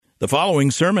The following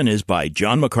sermon is by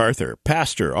John MacArthur,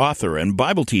 pastor, author, and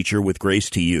Bible teacher with Grace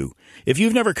to You. If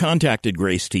you've never contacted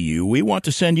Grace to You, we want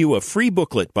to send you a free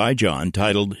booklet by John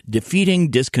titled Defeating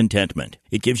Discontentment.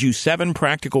 It gives you 7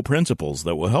 practical principles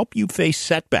that will help you face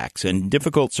setbacks and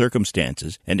difficult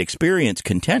circumstances and experience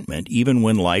contentment even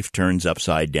when life turns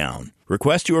upside down.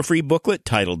 Request your free booklet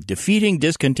titled Defeating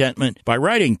Discontentment by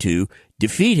writing to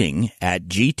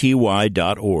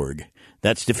defeating@gty.org.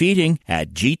 That's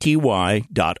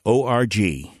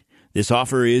defeating@gty.org. This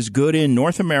offer is good in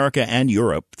North America and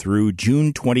Europe through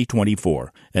June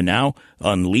 2024. And now,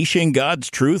 unleashing God's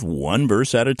truth one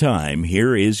verse at a time,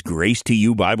 here is Grace to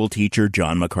You Bible teacher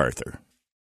John MacArthur.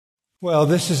 Well,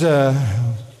 this is a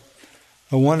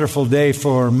wonderful day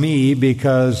for me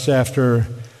because after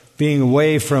being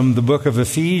away from the book of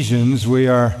Ephesians, we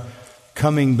are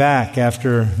coming back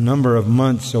after a number of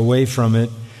months away from it.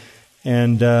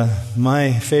 And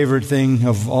my favorite thing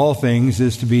of all things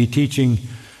is to be teaching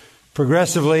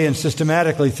progressively and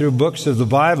systematically through books of the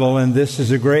Bible, and this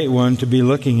is a great one to be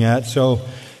looking at. So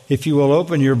if you will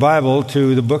open your Bible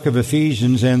to the book of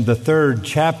Ephesians and the 3rd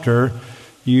chapter,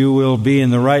 you will be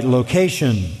in the right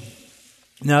location.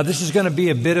 Now, this is going to be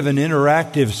a bit of an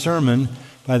interactive sermon.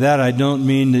 By that, I don't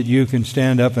mean that you can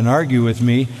stand up and argue with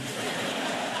me,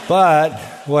 but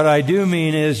what I do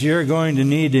mean is you're going to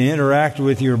need to interact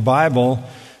with your Bible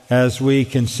as we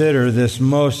consider this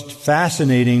most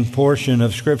fascinating portion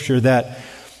of Scripture that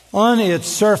on its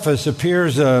surface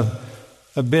appears a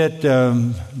bit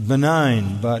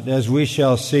benign, but as we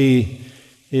shall see,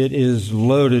 it is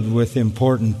loaded with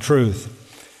important truth.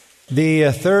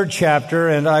 The 3rd chapter,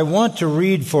 and I want to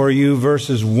read for you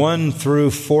verses 1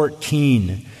 through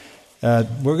 14.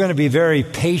 We're going to be very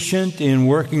patient in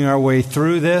working our way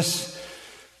through this,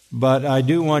 but I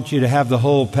do want you to have the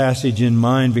whole passage in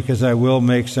mind because I will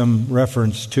make some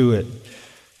reference to it.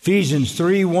 Ephesians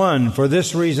 3:1, "For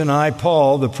this reason I,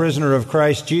 Paul, the prisoner of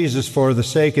Christ Jesus, for the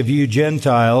sake of you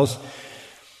Gentiles,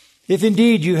 if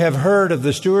indeed you have heard of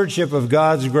the stewardship of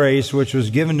God's grace which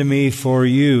was given to me for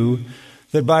you,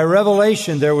 that by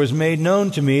revelation there was made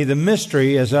known to me the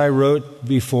mystery as I wrote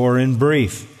before in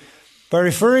brief." By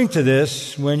referring to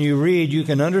this, when you read, you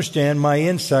can understand my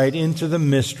insight into the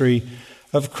mystery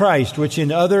of Christ, which in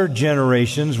other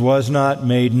generations was not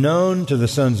made known to the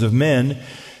sons of men,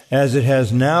 as it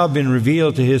has now been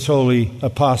revealed to his holy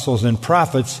apostles and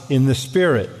prophets in the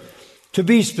Spirit. To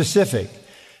be specific,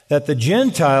 that the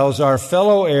Gentiles are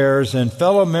fellow heirs and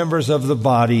fellow members of the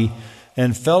body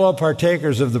and fellow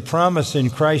partakers of the promise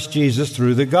in Christ Jesus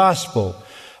through the gospel,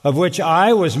 of which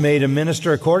I was made a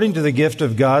minister according to the gift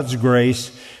of God's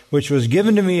grace, which was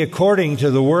given to me according to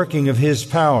the working of his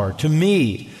power. To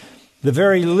me, the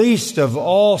very least of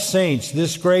all saints,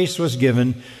 this grace was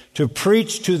given to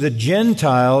preach to the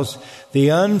Gentiles the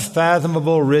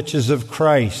unfathomable riches of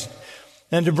Christ,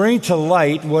 and to bring to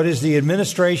light what is the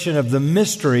administration of the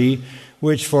mystery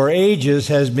which for ages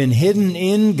has been hidden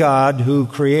in God who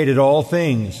created all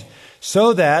things,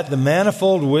 so that the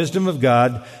manifold wisdom of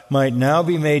God might now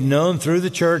be made known through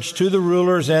the church to the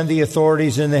rulers and the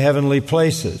authorities in the heavenly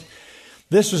places.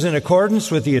 This was in accordance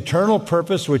with the eternal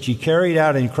purpose which he carried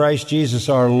out in Christ Jesus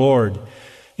our Lord,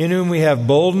 in whom we have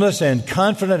boldness and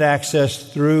confident access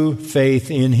through faith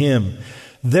in him.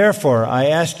 Therefore, I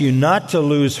ask you not to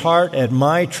lose heart at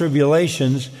my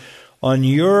tribulations on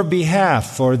your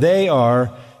behalf, for they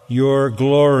are your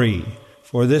glory.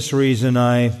 For this reason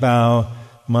I bow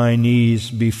my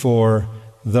knees before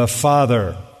the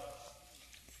Father.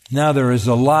 Now there is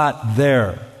a lot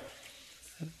there.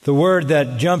 The word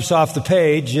that jumps off the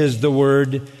page is the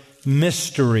word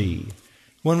mystery.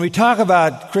 When we talk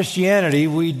about Christianity,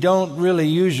 we don't really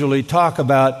usually talk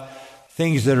about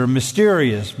things that are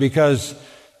mysterious because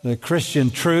the Christian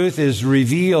truth is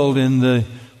revealed in the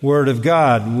Word of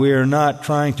God. We're not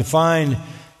trying to find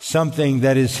something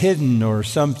that is hidden or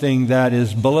something that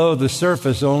is below the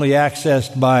surface, only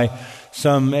accessed by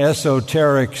some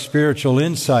esoteric spiritual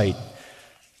insight.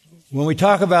 When we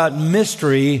talk about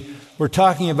mystery, we're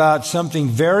talking about something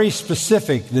very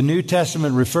specific. The New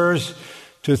Testament refers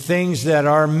to things that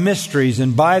are mysteries,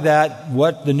 and by that,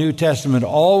 what the New Testament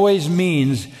always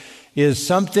means is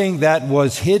something that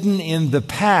was hidden in the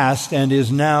past and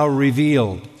is now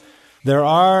revealed. There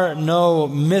are no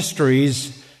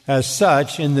mysteries as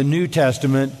such in the New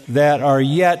Testament that are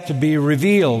yet to be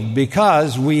revealed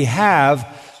because we have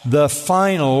the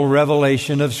final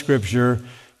revelation of Scripture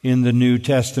in the New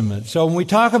Testament. So when we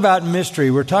talk about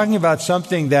mystery, we're talking about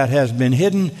something that has been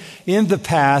hidden in the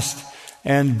past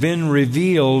and been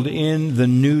revealed in the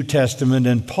New Testament.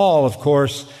 And Paul, of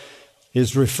course,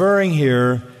 is referring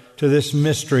here to this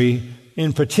mystery,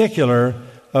 in particular,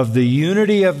 of the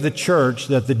unity of the church,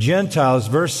 that the Gentiles,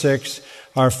 verse 6,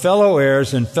 are fellow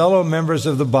heirs and fellow members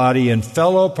of the body and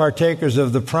fellow partakers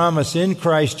of the promise in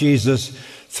Christ Jesus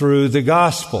through the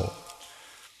gospel.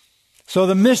 So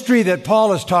the mystery that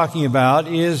Paul is talking about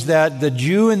is that the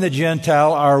Jew and the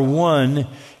Gentile are one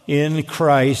in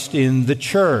Christ in the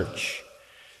church.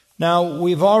 Now,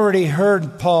 we've already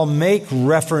heard Paul make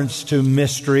reference to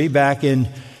mystery back in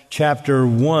chapter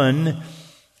 1.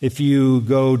 If you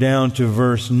go down to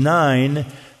verse 9,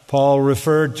 Paul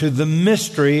referred to the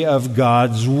mystery of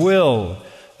God's will,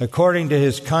 according to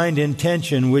his kind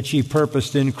intention which he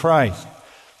purposed in Christ.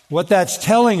 What that's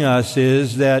telling us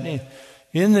is that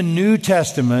in the New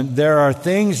Testament, there are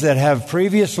things that have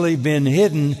previously been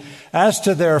hidden as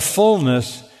to their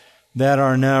fullness that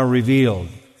are now revealed.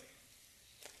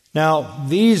 Now,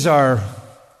 these are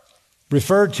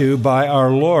referred to by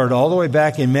our Lord all the way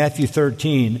back in Matthew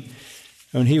 13.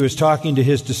 When he was talking to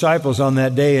his disciples on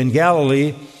that day in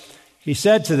Galilee, he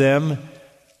said to them,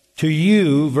 "To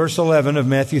you," verse 11 of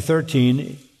Matthew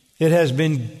 13, "it has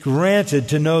been granted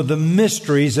to know the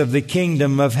mysteries of the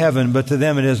kingdom of heaven, but to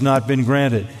them it has not been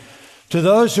granted." To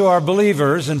those who are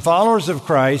believers and followers of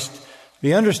Christ,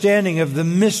 the understanding of the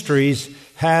mysteries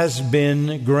has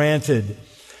been granted.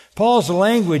 Paul's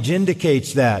language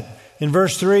indicates that. In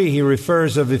verse 3, he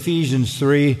refers of Ephesians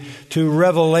 3 to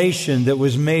revelation that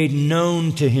was made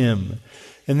known to him.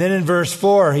 And then in verse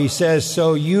 4, he says,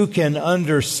 "So you can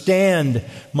understand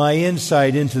my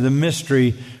insight into the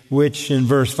mystery, which," in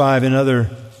verse 5, "in other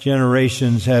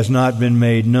generations has not been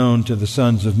made known to the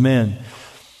sons of men."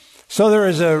 So there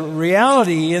is a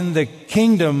reality in the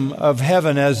kingdom of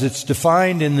heaven as it's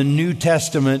defined in the New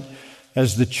Testament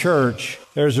as the church.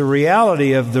 There's a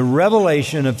reality of the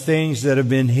revelation of things that have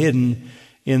been hidden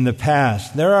in the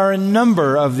past. There are a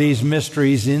number of these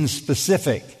mysteries in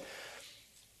specific.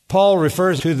 Paul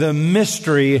refers to the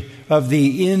mystery of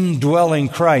the indwelling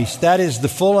Christ. That is the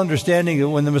full understanding that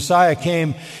when the Messiah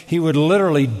came, he would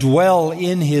literally dwell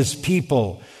in his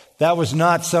people. That was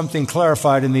not something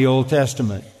clarified in the Old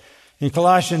Testament. In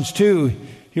Colossians 2,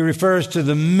 he refers to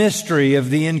the mystery of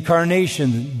the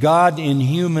incarnation, God in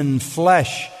human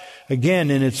flesh, again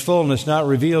in its fullness, not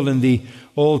revealed in the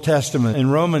Old Testament. In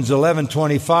Romans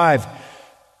 11:25,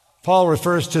 Paul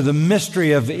refers to the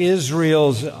mystery of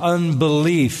Israel's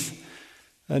unbelief.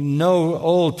 And no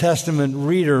Old Testament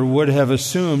reader would have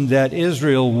assumed that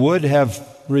Israel would have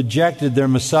rejected their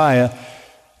Messiah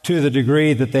to the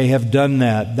degree that they have done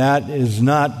that. That is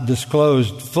not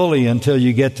disclosed fully until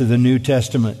you get to the New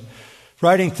Testament.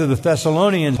 Writing to the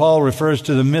Thessalonians, Paul refers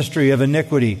to the mystery of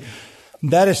iniquity.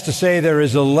 That is to say, there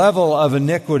is a level of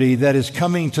iniquity that is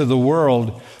coming to the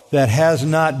world that has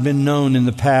not been known in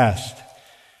the past.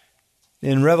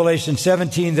 In Revelation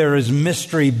 17, there is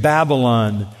Mystery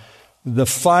Babylon, the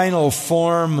final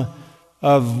form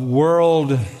of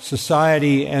world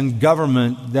society and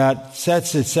government that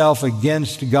sets itself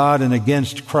against God and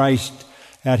against Christ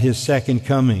at his second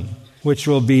coming, which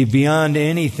will be beyond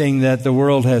anything that the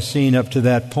world has seen up to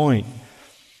that point.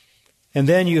 And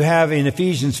then you have in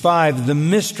Ephesians 5 the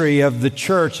mystery of the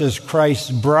church as Christ's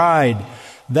bride.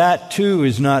 That too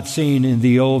is not seen in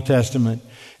the Old Testament.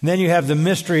 And then you have the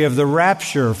mystery of the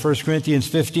rapture, 1 Corinthians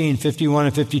 15, 51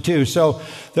 and 52. So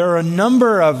there are a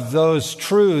number of those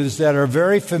truths that are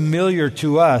very familiar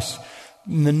to us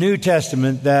in the New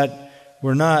Testament that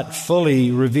were not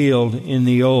fully revealed in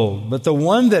the Old. But the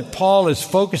one that Paul is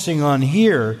focusing on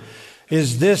here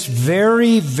is this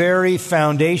very, very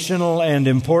foundational and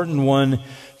important one,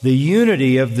 the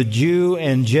unity of the Jew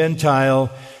and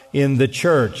Gentile in the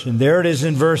church. And there it is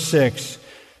in verse 6.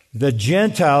 The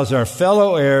Gentiles are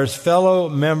fellow heirs, fellow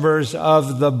members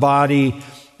of the body,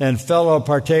 and fellow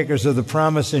partakers of the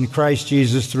promise in Christ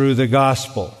Jesus through the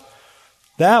gospel.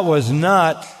 That was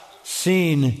not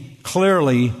seen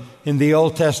clearly in the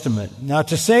Old Testament. Now,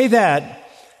 to say that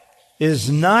is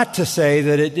not to say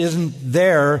that it isn't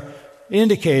there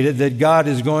indicated that God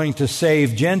is going to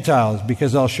save Gentiles,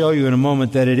 because I'll show you in a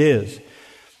moment that it is.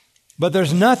 But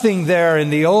there's nothing there in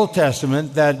the Old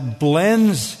Testament that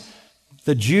blends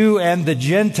the Jew and the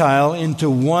Gentile into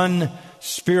one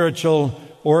spiritual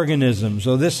organism.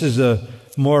 So this is a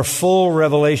more full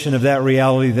revelation of that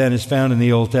reality than is found in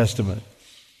the Old Testament.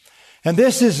 And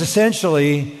this is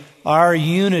essentially our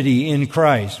unity in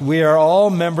Christ. We are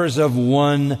all members of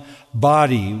one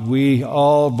body. We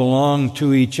all belong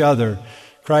to each other.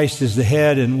 Christ is the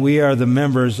head, and we are the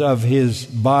members of his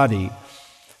body.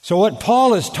 So what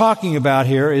Paul is talking about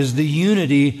here is the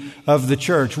unity of the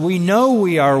church. We know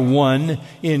we are one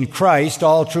in Christ.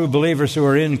 All true believers who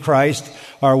are in Christ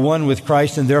are one with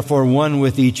Christ and therefore one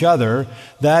with each other.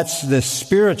 That's the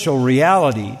spiritual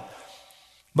reality.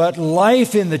 But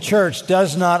life in the church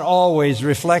does not always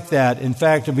reflect that. In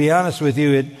fact, to be honest with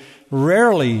you, it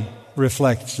rarely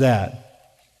reflects that.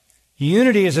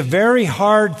 Unity is a very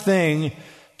hard thing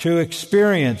to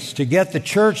experience, to get the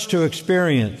church to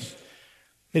experience.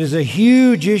 It is a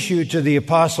huge issue to the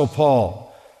Apostle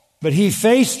Paul. But he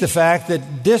faced the fact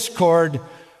that discord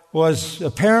was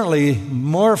apparently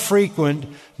more frequent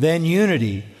than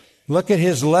unity. Look at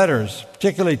his letters,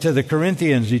 particularly to the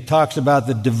Corinthians. He talks about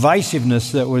the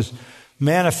divisiveness that was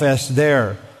manifest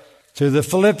there. To the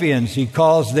Philippians, he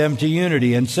calls them to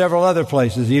unity, and several other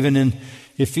places, even in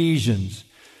Ephesians.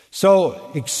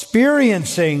 So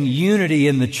experiencing unity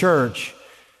in the church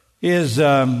is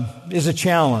a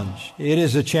challenge. It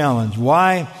is a challenge.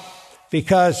 Why?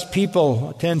 Because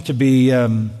people tend to be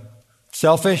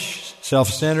selfish,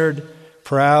 self-centered,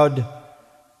 proud.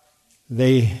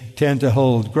 They tend to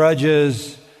hold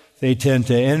grudges. They tend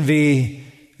to envy.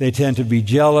 They tend to be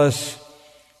jealous.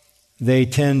 They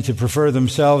tend to prefer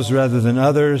themselves rather than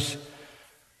others.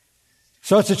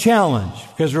 So it's a challenge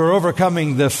because we're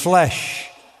overcoming the flesh.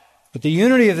 But the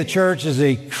unity of the church is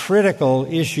a critical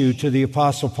issue to the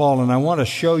Apostle Paul, and I want to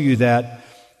show you that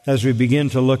as we begin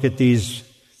to look at these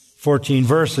 14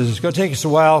 verses. It's going to take us a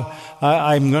while.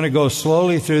 I'm going to go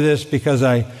slowly through this because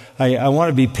I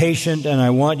want to be patient, and I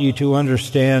want you to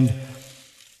understand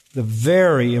the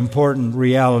very important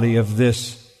reality of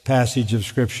this passage of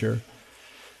Scripture.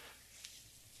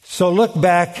 So look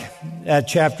back at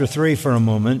chapter 3 for a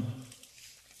moment.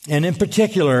 And in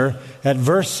particular, at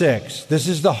verse 6, this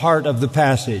is the heart of the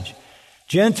passage.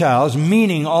 Gentiles,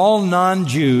 meaning all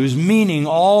non-Jews, meaning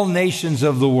all nations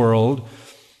of the world,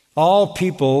 all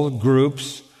people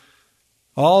groups,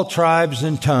 all tribes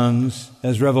and tongues,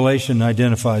 as Revelation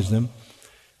identifies them,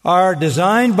 are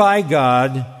designed by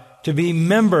God to be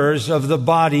members of the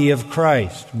body of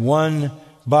Christ, one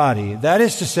body. That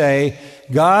is to say,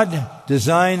 God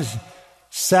designs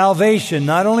salvation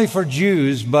not only for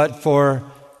Jews, but for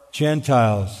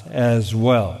Gentiles as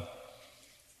well.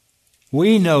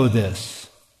 We know this,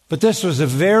 but this was a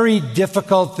very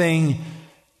difficult thing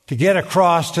to get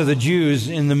across to the Jews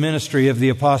in the ministry of the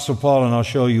Apostle Paul, and I'll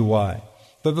show you why.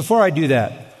 But before I do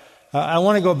that, I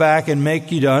want to go back and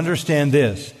make you to understand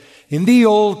this. In the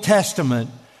Old Testament,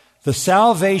 the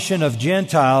salvation of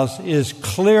Gentiles is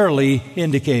clearly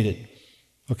indicated.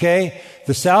 Okay?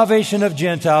 The salvation of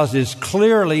Gentiles is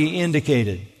clearly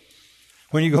indicated.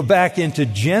 When you go back into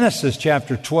Genesis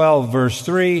chapter 12, verse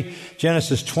 3,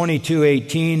 Genesis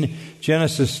 22:18,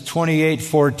 Genesis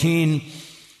 28:14,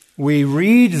 we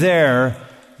read there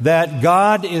that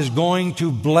God is going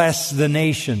to bless the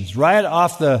nations. Right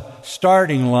off the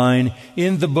starting line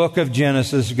in the book of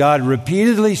Genesis, God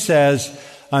repeatedly says,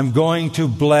 I'm going to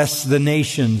bless the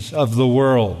nations of the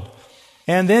world.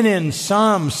 And then in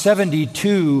Psalm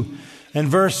 72 and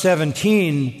verse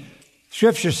 17,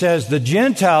 Scripture says the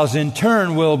Gentiles in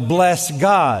turn will bless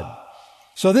God.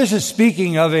 So this is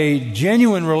speaking of a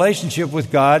genuine relationship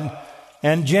with God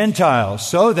and Gentiles,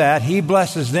 so that He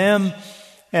blesses them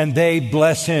and they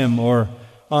bless Him or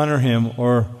honor Him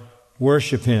or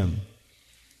worship Him.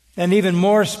 And even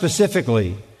more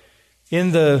specifically,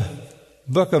 in the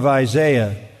book of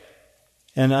Isaiah,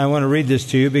 and I want to read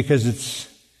this to you because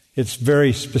it's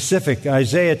very specific.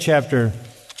 Isaiah chapter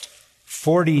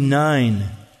 49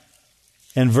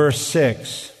 and verse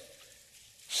 6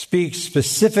 speaks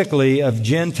specifically of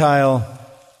Gentile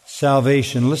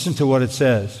salvation. Listen to what it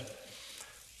says.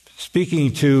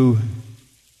 Speaking to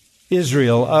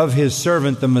Israel of His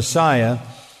servant, the Messiah,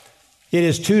 it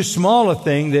is too small a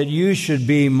thing that you should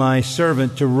be my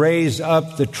servant to raise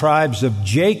up the tribes of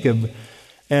Jacob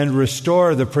and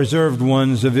restore the preserved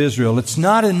ones of Israel. It's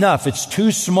not enough. It's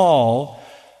too small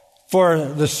for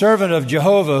the servant of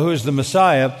Jehovah, who is the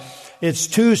Messiah. It's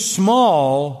too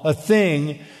small a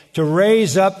thing to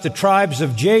raise up the tribes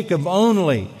of Jacob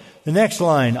only. The next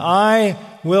line, I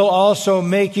will also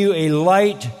make you a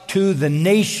light to the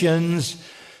nations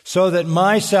so that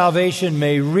my salvation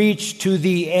may reach to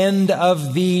the end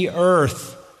of the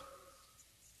earth.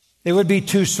 It would be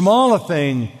too small a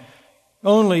thing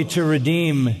only to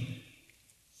redeem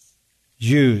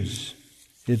Jews.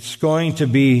 It's going to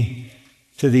be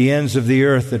to the ends of the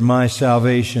earth that my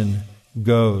salvation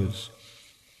goes.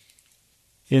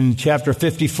 In chapter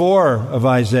 54 of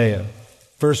Isaiah,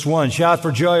 verse 1, shout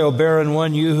for joy, O barren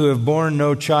one, you who have borne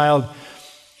no child.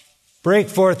 Break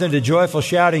forth into joyful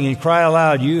shouting and cry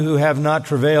aloud, you who have not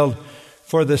travailed.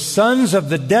 For the sons of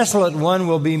the desolate one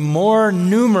will be more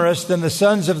numerous than the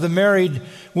sons of the married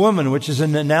woman, which is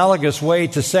an analogous way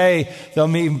to say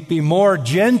there'll be more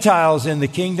Gentiles in the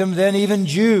kingdom than even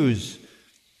Jews.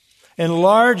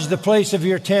 Enlarge the place of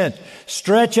your tent.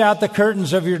 Stretch out the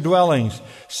curtains of your dwellings.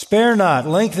 Spare not.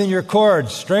 Lengthen your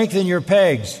cords. Strengthen your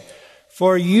pegs.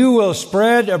 For you will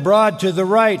spread abroad to the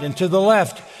right and to the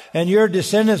left, and your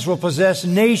descendants will possess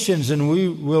nations, and we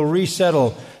will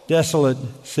resettle desolate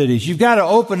cities. You've got to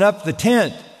open up the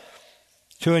tent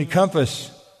to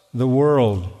encompass the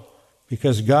world,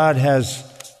 because God has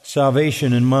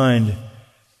salvation in mind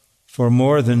for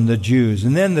more than the Jews.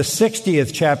 And then the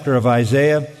 60th chapter of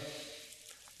Isaiah.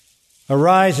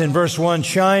 Arise, in verse 1,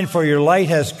 shine, for your light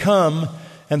has come,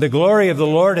 and the glory of the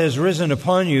Lord has risen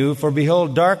upon you. For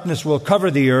behold, darkness will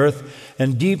cover the earth,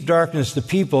 and deep darkness the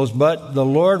peoples, but the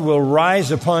Lord will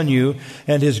rise upon you,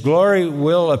 and his glory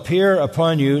will appear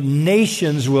upon you.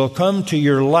 Nations will come to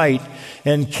your light,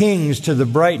 and kings to the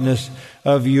brightness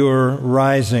of your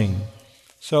rising.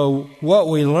 So what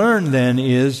we learn then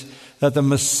is that the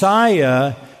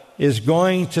Messiah is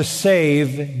going to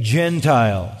save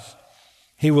Gentiles.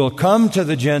 He will come to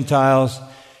the Gentiles.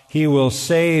 He will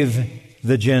save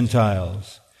the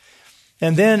Gentiles.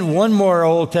 And then one more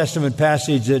Old Testament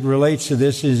passage that relates to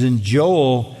this is in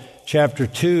Joel chapter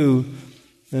 2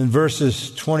 and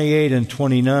verses 28 and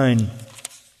 29.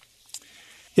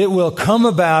 It will come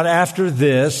about after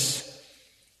this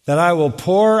that I will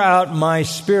pour out my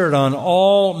Spirit on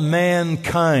all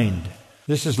mankind.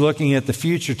 This is looking at the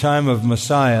future time of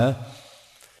Messiah.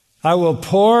 I will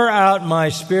pour out my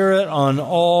Spirit on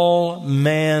all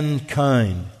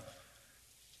mankind.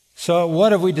 So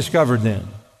what have we discovered then?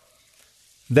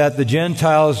 That the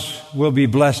Gentiles will be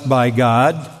blessed by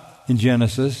God in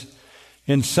Genesis.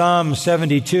 In Psalm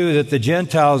 72, that the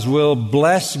Gentiles will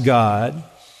bless God.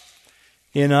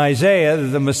 In Isaiah, that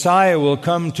the Messiah will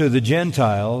come to the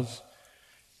Gentiles.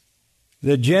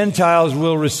 The Gentiles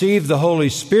will receive the Holy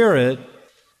Spirit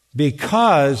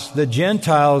because the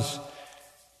Gentiles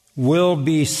will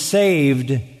be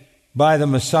saved by the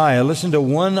Messiah. Listen to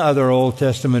one other Old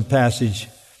Testament passage.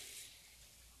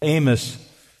 Amos,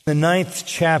 the 9th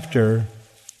chapter,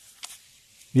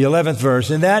 the 11th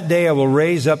verse. In that day I will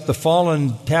raise up the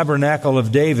fallen tabernacle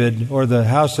of David, or the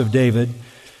house of David,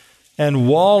 and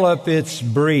wall up its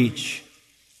breach.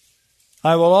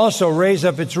 I will also raise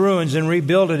up its ruins and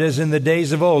rebuild it as in the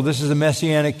days of old. This is the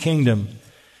Messianic kingdom.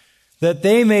 That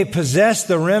they may possess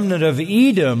the remnant of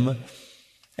Edom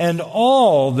and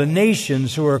all the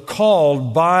nations who are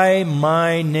called by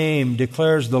my name,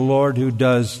 declares the Lord who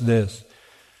does this.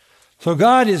 So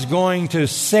God is going to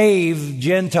save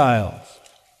Gentiles.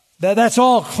 That's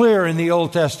all clear in the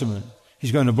Old Testament.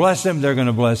 He's going to bless them. They're going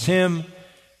to bless Him.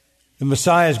 The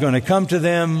Messiah is going to come to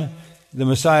them. The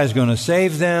Messiah is going to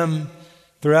save them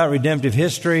throughout redemptive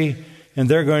history, and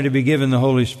they're going to be given the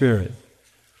Holy Spirit.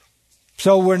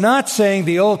 So we're not saying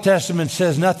the Old Testament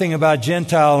says nothing about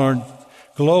Gentile or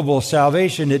global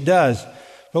salvation. It does.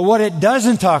 But what it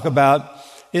doesn't talk about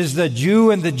is the Jew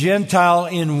and the Gentile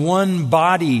in one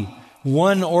body,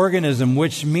 one organism,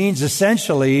 which means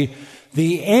essentially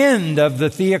the end of the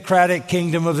theocratic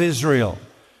kingdom of Israel.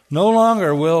 No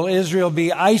longer will Israel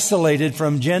be isolated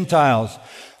from Gentiles.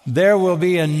 There will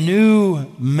be a new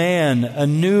man, a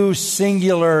new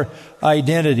singular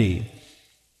identity.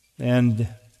 And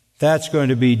that's going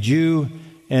to be Jew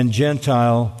and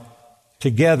Gentile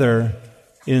together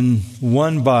in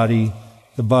one body,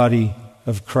 the body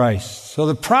of Christ. So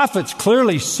the prophets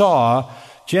clearly saw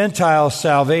Gentile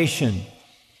salvation.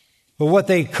 But what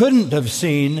they couldn't have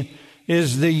seen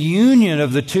is the union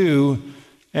of the two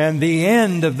and the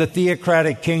end of the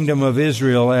theocratic kingdom of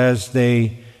Israel as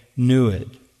they knew it.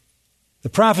 The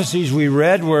prophecies we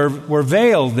read were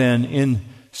veiled then in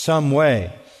some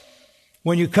way.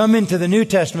 When you come into the New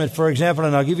Testament, for example,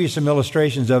 and I'll give you some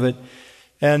illustrations of it,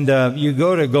 and you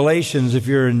go to Galatians, if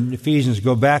you're in Ephesians,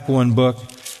 go back one book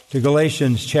to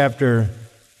Galatians chapter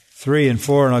 3 and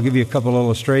 4, and I'll give you a couple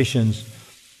illustrations.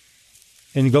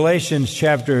 In Galatians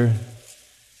chapter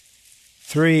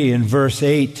 3 and verse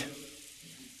 8,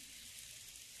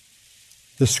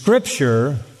 the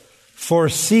Scripture,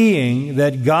 foreseeing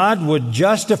that God would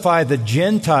justify the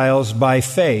Gentiles by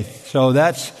faith, so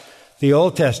that's the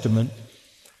Old Testament,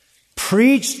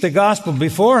 preached the gospel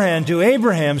beforehand to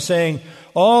Abraham, saying,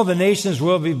 all the nations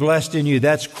will be blessed in you.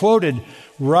 That's quoted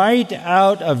right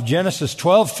out of Genesis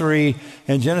 12:3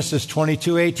 and Genesis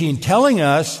 22:18, telling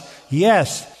us,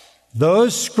 yes,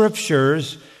 those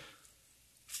scriptures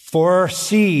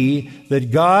foresee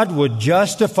that God would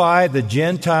justify the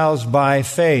Gentiles by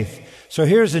faith. So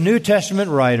here's a New Testament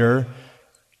writer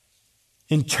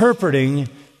interpreting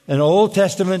an Old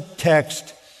Testament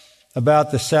text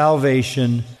about the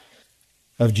salvation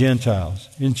of Gentiles.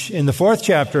 In the 4th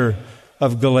chapter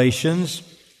of Galatians,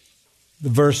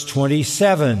 verse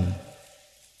 27,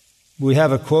 We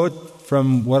have a quote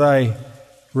from what I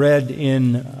read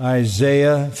in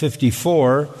Isaiah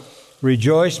 54.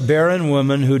 Rejoice, barren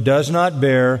woman who does not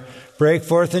bear. Break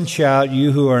forth and shout,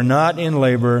 you who are not in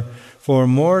labor. For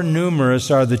more numerous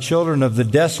are the children of the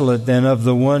desolate than of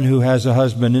the one who has a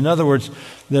husband. In other words,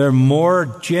 there are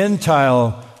more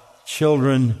Gentile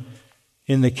children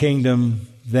in the kingdom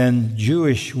than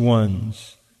Jewish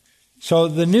ones. So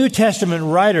the New Testament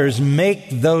writers make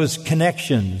those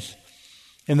connections.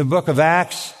 In the book of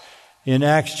Acts, in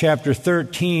Acts chapter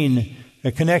 13,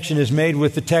 a connection is made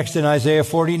with the text in Isaiah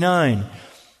 49.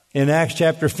 In Acts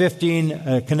chapter 15,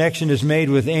 a connection is made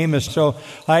with Amos. So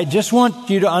I just want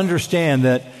you to understand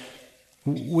that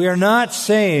we're not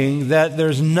saying that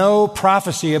there's no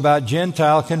prophecy about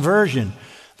Gentile conversion.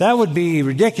 That would be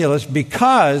ridiculous,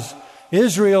 because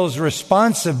Israel's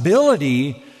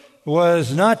responsibility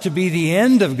was not to be the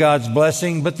end of God's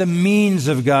blessing, but the means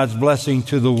of God's blessing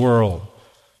to the world.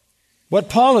 What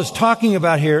Paul is talking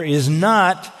about here is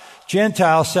not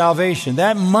Gentile salvation.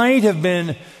 That might have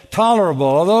been tolerable,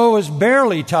 although it was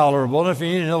barely tolerable. And if you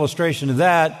need an illustration of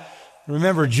that,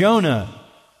 remember Jonah.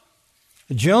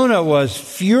 Jonah was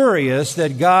furious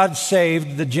that God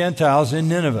saved the Gentiles in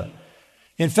Nineveh.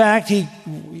 In fact,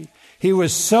 he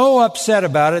was so upset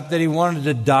about it that he wanted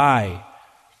to die.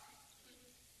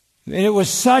 And it was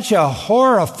such a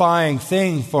horrifying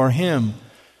thing for him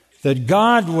that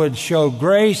God would show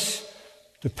grace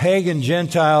to pagan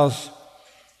Gentiles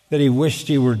that he wished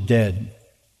he were dead.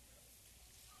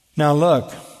 Now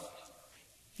look,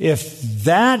 if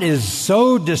that is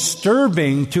so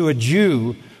disturbing to a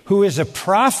Jew who is a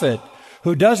prophet,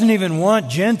 who doesn't even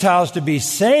want Gentiles to be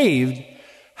saved,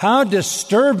 how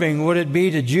disturbing would it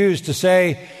be to Jews to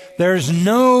say, there's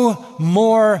no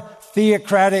more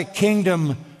theocratic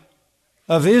kingdom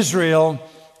of Israel.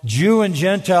 Jew and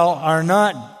Gentile are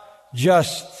not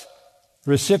just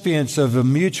recipients of a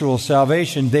mutual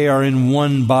salvation, they are in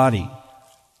one body.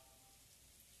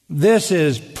 This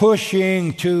is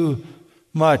pushing too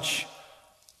much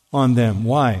on them.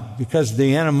 Why? Because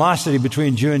the animosity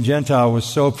between Jew and Gentile was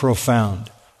so profound.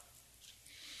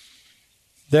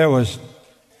 There was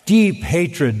deep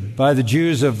hatred by the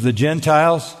Jews of the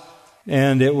Gentiles,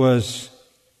 and it was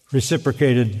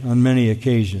reciprocated on many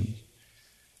occasions.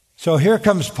 So here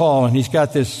comes Paul, and he's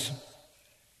got this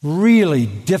really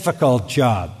difficult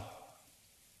job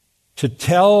to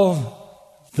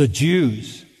tell the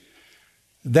Jews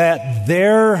that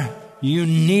their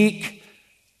unique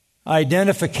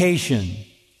identification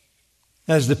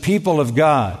as the people of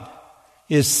God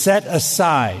is set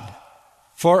aside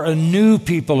for a new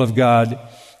people of God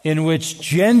in which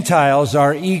Gentiles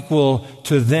are equal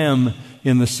to them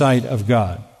in the sight of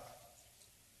God.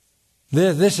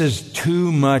 This is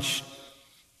too much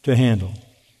to handle.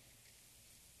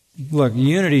 Look,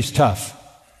 unity's tough.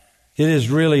 It is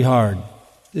really hard.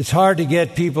 It's hard to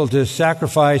get people to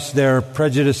sacrifice their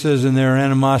prejudices and their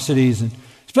animosities, and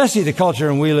especially the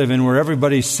culture we live in where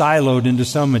everybody's siloed into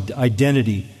some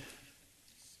identity.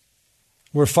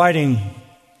 We're fighting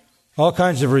all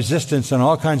kinds of resistance on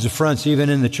all kinds of fronts, even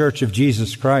in the Church of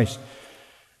Jesus Christ,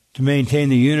 to maintain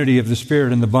the unity of the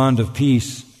Spirit and the bond of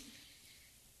peace.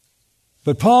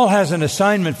 But Paul has an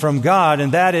assignment from God,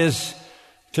 and that is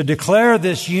to declare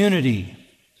this unity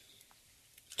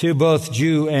to both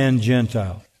Jew and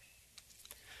Gentile.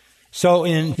 So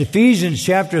in Ephesians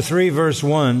chapter 3, verse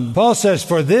 1, Paul says,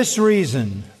 "For this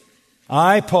reason,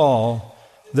 I, Paul,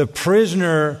 the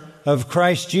prisoner of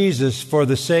Christ Jesus, for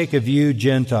the sake of you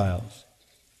Gentiles."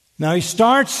 Now he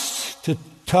starts to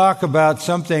talk about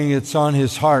something that's on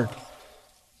his heart.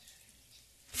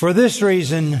 For this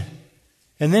reason,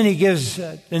 and then he gives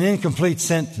an incomplete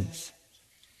sentence.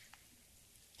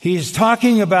 He's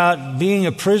talking about being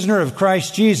a prisoner of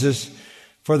Christ Jesus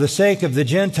for the sake of the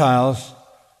Gentiles,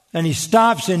 and he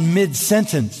stops in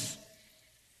mid-sentence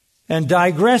and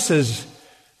digresses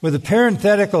with a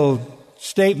parenthetical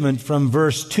statement from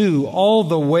verse 2 all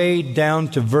the way down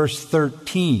to verse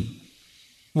 13,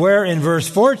 where in verse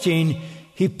 14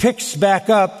 he picks back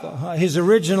up his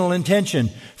original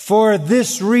intention. "For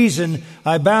this reason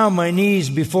I bow my knees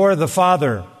before the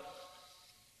Father."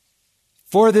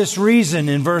 For this reason,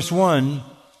 in verse 1,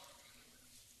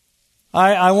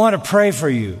 I want to pray for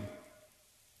you.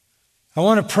 I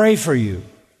want to pray for you.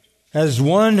 As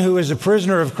one who is a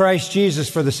prisoner of Christ Jesus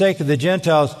for the sake of the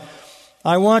Gentiles,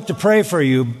 I want to pray for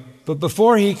you. But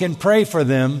before he can pray for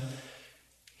them,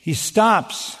 he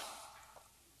stops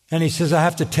and he says, "I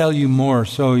have to tell you more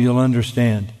so you'll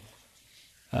understand."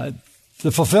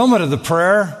 The fulfillment of the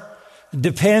prayer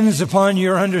depends upon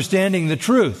your understanding the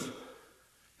truth.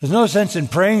 There's no sense in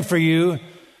praying for you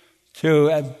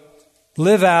to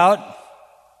live out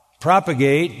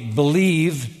propagate,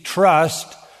 believe,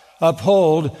 trust,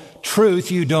 uphold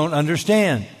truth you don't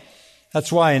understand.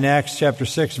 That's why in Acts chapter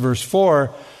 6, verse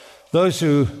 4, those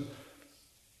who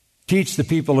teach the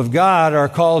people of God are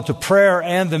called to prayer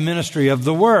and the ministry of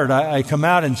the Word. I come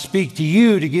out and speak to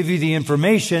you to give you the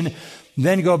information,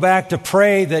 then go back to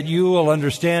pray that you will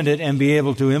understand it and be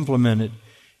able to implement it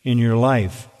in your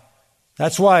life.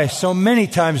 That's why so many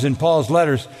times in Paul's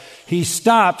letters, he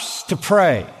stops to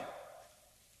pray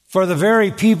for the very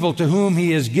people to whom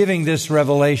he is giving this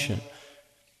revelation.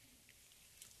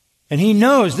 And he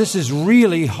knows this is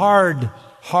really hard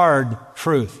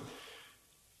truth.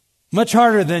 Much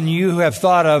harder than you have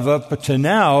thought of up to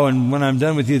now, and when I'm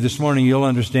done with you this morning, you'll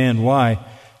understand why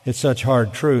it's such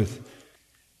hard truth.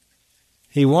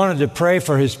 He wanted to pray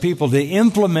for his people to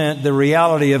implement the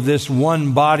reality of this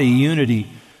one body unity,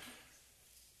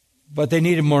 but they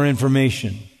needed more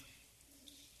information.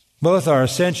 Both are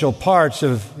essential parts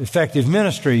of effective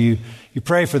ministry. You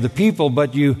pray for the people,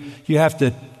 but you have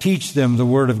to teach them the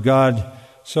Word of God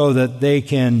so that they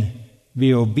can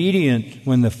be obedient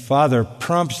when the Father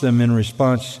prompts them in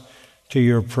response to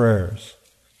your prayers.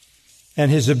 And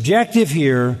his objective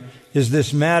here is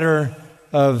this matter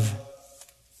of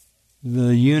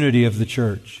the unity of the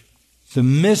church, the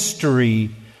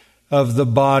mystery of the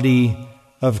body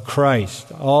of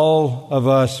Christ, all of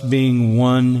us being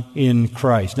one in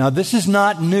Christ. Now, this is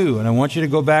not new, and I want you to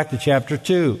go back to chapter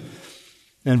 2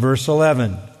 and verse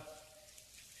 11.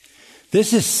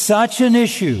 This is such an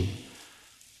issue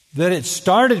that it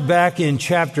started back in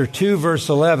chapter 2, verse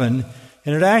 11,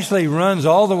 and it actually runs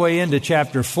all the way into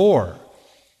chapter 4.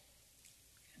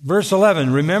 Verse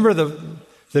 11, remember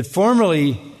that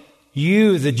formerly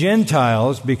you, the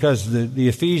Gentiles, because the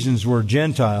Ephesians were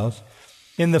Gentiles,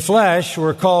 in the flesh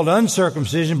were called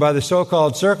uncircumcision by the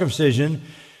so-called circumcision.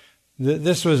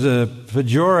 This was a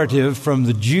pejorative from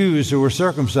the Jews who were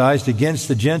circumcised against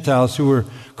the Gentiles who were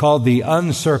called the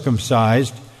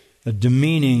uncircumcised, a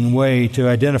demeaning way to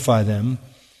identify them.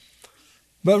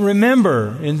 But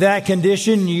remember, in that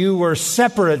condition, you were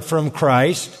separate from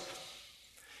Christ.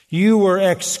 You were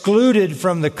excluded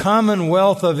from the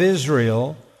commonwealth of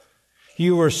Israel.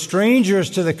 You were strangers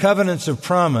to the covenants of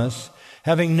promise,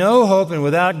 having no hope and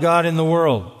without God in the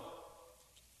world.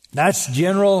 That's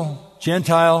general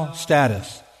Gentile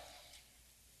status.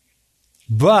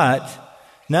 But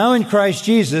now in Christ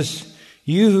Jesus,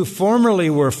 you who formerly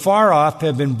were far off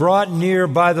have been brought near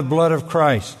by the blood of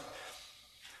Christ.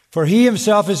 For he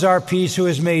himself is our peace, who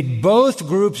has made both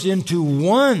groups into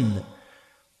one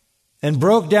and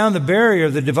broke down the barrier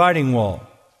of the dividing wall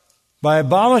by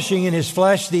abolishing in his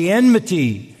flesh the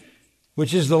enmity,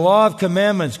 which is the law of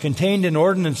commandments contained in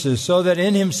ordinances, so that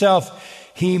in himself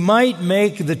he might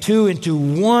make the two into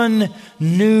one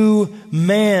new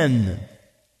man.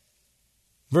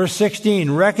 Verse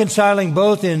 16, reconciling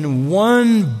both in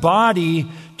one body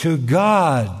to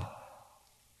God.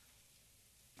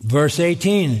 Verse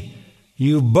 18,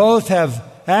 you both have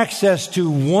access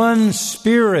to one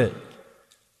Spirit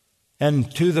and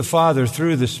to the Father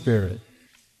through the Spirit.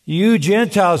 You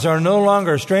Gentiles are no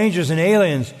longer strangers and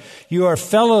aliens. You are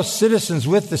fellow citizens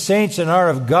with the saints and are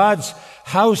of God's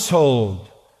household.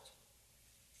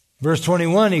 Verse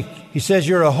 21, he says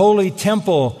you're a holy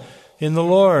temple in the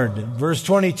Lord. Verse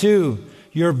 22,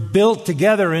 you're built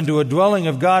together into a dwelling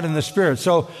of God in the Spirit.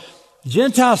 So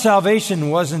Gentile salvation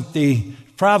wasn't the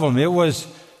problem. It was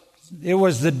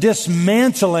the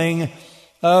dismantling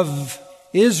of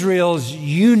Israel's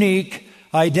unique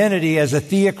identity as a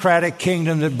theocratic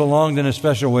kingdom that belonged in a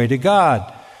special way to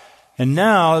God. And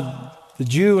now the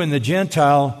Jew and the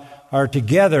Gentile are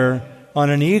together on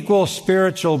an equal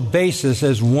spiritual basis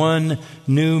as one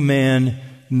new man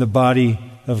in the body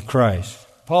of Christ.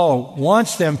 Paul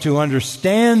wants them to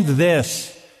understand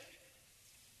this.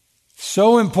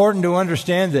 So important to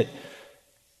understand it.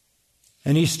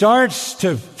 And he starts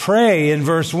to pray in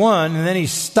verse 1, and then he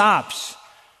stops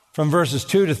from verses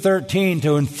 2 to 13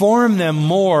 to inform them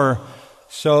more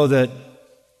so that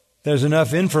there's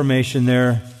enough information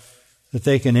there that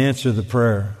they can answer the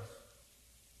prayer.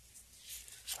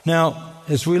 Now,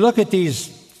 as we look at these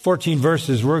 14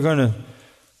 verses, we're going to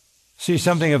see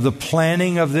something of the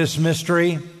planning of this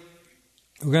mystery.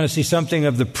 We're going to see something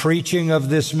of the preaching of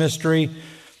this mystery,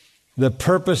 the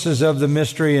purposes of the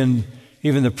mystery, and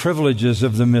even the privileges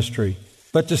of the mystery.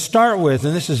 But to start with,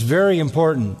 and this is very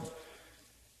important,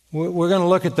 we're going to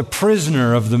look at the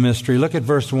prisoner of the mystery. Look at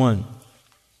verse 1.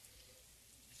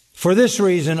 For this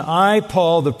reason, I,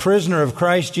 Paul, the prisoner of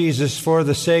Christ Jesus, for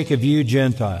the sake of you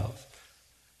Gentiles.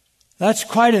 That's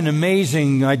quite an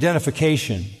amazing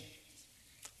identification.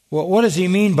 What does he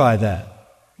mean by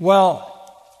that? Well,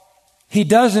 he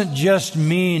doesn't just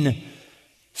mean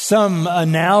some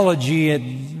analogy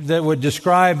that would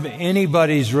describe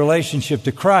anybody's relationship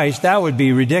to Christ. That would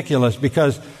be ridiculous,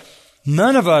 because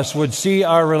none of us would see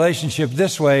our relationship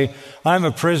this way. I'm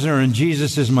a prisoner and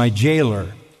Jesus is my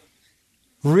jailer.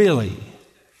 Really?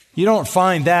 You don't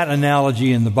find that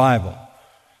analogy in the Bible.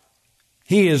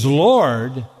 He is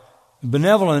Lord,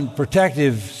 benevolent,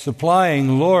 protective,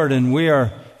 supplying Lord, and we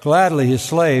are gladly His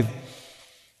slave.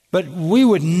 But we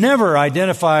would never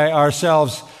identify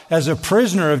ourselves as a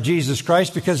prisoner of Jesus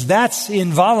Christ, because that's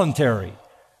involuntary.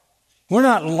 We're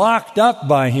not locked up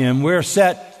by Him. We're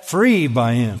set free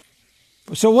by Him.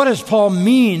 So what does Paul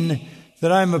mean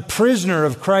that I'm a prisoner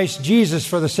of Christ Jesus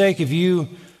for the sake of you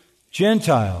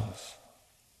Gentiles?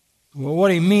 Well,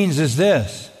 what he means is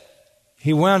this.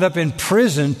 He wound up in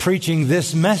prison preaching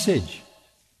this message.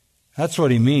 That's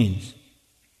what he means.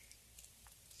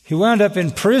 He wound up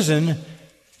in prison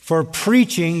for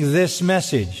preaching this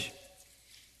message.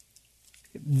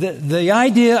 The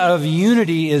idea of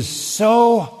unity is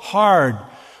so hard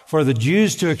for the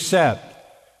Jews to accept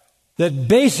that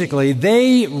basically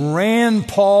they ran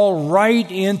Paul right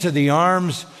into the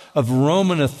arms of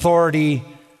Roman authority,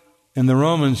 and the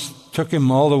Romans took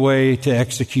him all the way to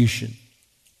execution.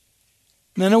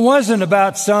 And it wasn't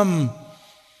about some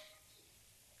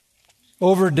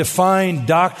overdefined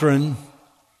doctrine.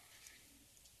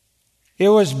 It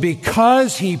was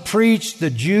because he preached the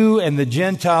Jew and the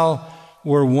Gentile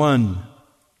were one.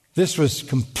 This was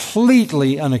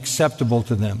completely unacceptable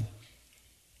to them.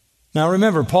 Now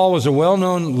remember, Paul was a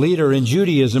well-known leader in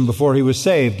Judaism before he was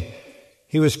saved.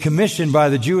 He was commissioned by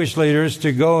the Jewish leaders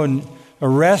to go and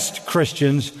arrest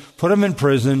Christians, put them in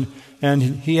prison, and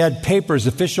he had papers,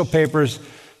 official papers,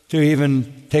 to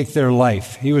even take their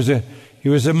life. He was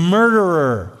a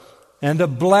murderer and a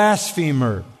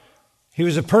blasphemer. He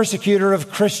was a persecutor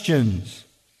of Christians.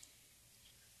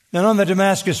 And on the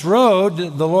Damascus Road,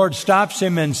 the Lord stops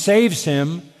him and saves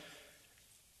him.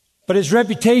 But his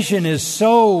reputation is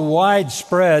so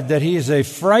widespread that he is a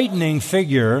frightening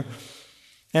figure.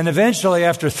 And eventually,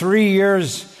 after 3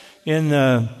 years in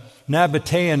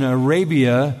Nabatean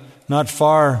Arabia, not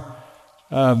far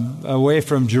away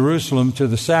from Jerusalem to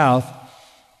the south,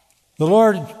 the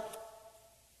Lord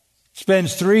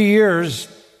spends 3 years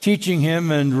teaching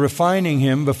him and refining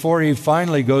him before he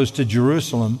finally goes to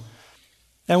Jerusalem.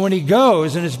 And when he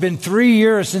goes, and it's been 3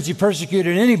 years since he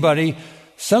persecuted anybody,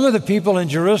 some of the people in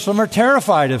Jerusalem are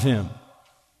terrified of him.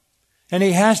 And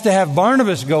he has to have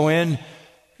Barnabas go in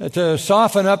to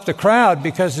soften up the crowd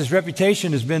because his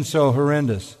reputation has been so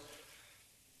horrendous.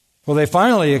 Well, they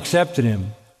finally accepted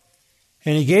him.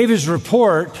 And he gave his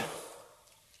report,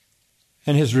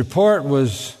 and his report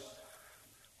was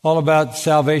all about the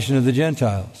salvation of the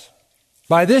Gentiles.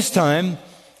 By this time,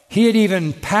 he had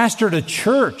even pastored a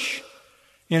church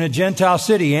in a Gentile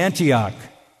city, Antioch,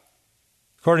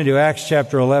 according to Acts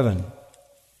chapter 11.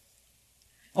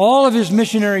 All of his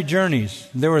missionary journeys,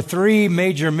 there were 3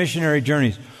 major missionary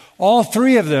journeys. All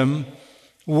 3 of them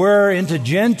were into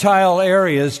Gentile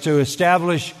areas to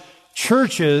establish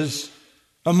churches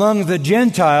among the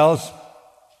Gentiles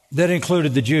that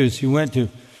included the Jews. He went to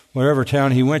wherever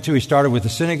town he went to. He started with the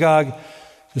synagogue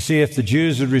to see if the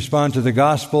Jews would respond to the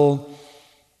gospel.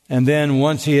 And then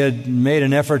once he had made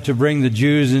an effort to bring the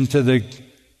Jews into the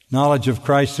knowledge of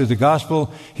Christ through the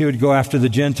gospel, he would go after the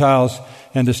Gentiles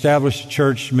and establish a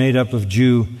church made up of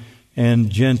Jew and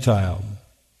Gentile.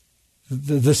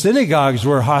 The synagogues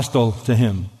were hostile to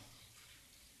him.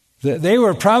 They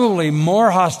were probably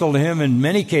more hostile to him in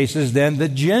many cases than the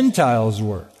Gentiles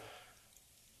were.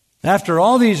 After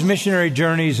all these missionary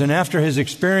journeys and after his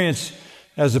experience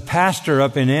as a pastor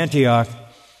up in Antioch,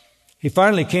 he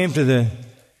finally came to the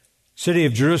city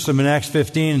of Jerusalem in Acts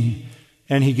 15,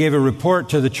 and he gave a report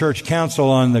to the church council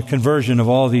on the conversion of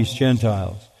all these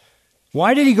Gentiles.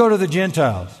 Why did he go to the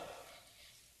Gentiles?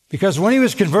 Because when he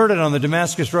was converted on the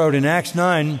Damascus Road in Acts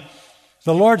 9,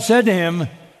 the Lord said to him,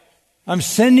 I'm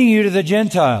sending you to the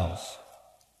Gentiles.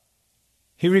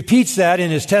 He repeats that in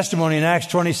his testimony in Acts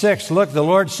 26. Look, the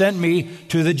Lord sent me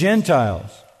to the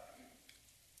Gentiles.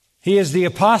 He is the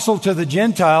apostle to the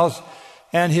Gentiles,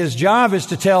 and his job is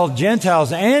to tell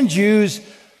Gentiles and Jews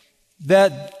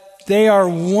that they are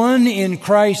one in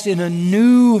Christ, in a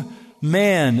new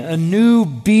man, a new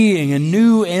being, a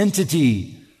new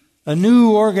entity, a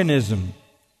new organism,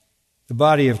 the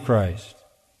body of Christ.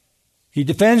 He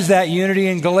defends that unity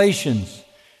in Galatians.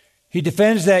 He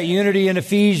defends that unity in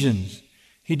Ephesians.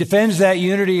 He defends that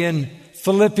unity in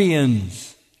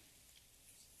Philippians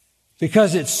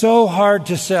because it's so hard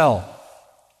to sell.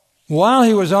 While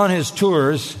he was on his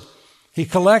tours, he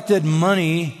collected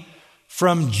money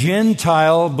from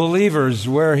Gentile believers,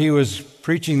 where he was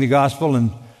preaching the gospel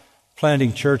and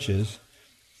planting churches.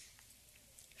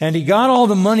 And he got all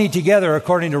the money together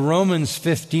according to Romans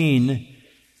 15,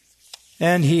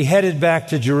 and he headed back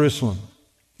to Jerusalem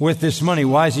with this money.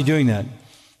 Why is he doing that?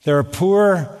 There are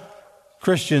poor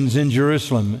Christians in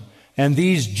Jerusalem, and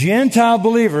these Gentile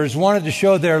believers wanted to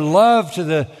show their love to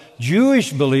the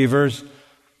Jewish believers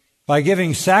by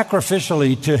giving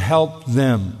sacrificially to help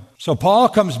them. So Paul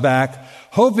comes back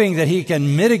hoping that he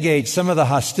can mitigate some of the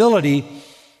hostility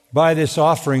by this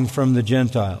offering from the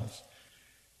Gentiles.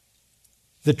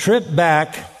 The trip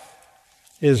back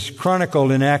is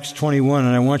chronicled in Acts 21,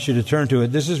 and I want you to turn to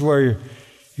it. This is where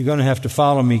you're going to have to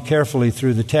follow me carefully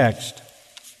through the text.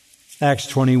 Acts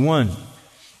 21.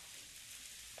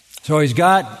 So he's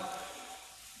got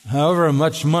however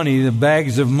much money, the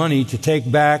bags of money, to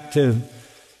take back to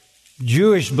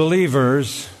Jewish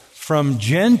believers from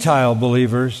Gentile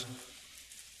believers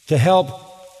to help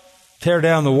tear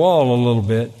down the wall a little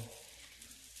bit.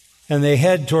 And they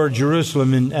head toward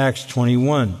Jerusalem in Acts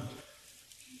 21.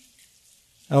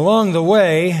 Along the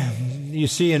way, you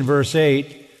see in verse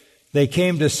 8, they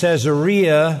came to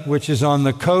Caesarea, which is on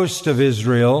the coast of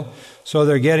Israel, so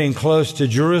they're getting close to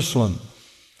Jerusalem.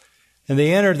 And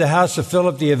they entered the house of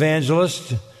Philip the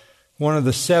evangelist, one of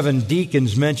the 7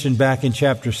 deacons mentioned back in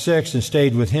chapter 6, and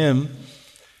stayed with him.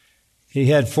 He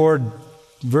had 4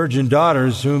 virgin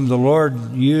daughters whom the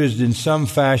Lord used in some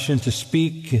fashion to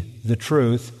speak the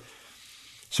truth.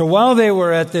 So while they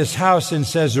were at this house in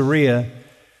Caesarea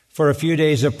for a few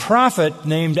days, a prophet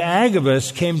named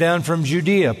Agabus came down from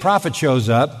Judea. A prophet shows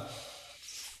up,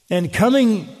 and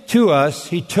coming to us,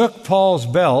 he took Paul's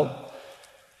belt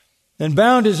and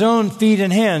bound his own feet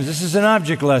and hands. This is an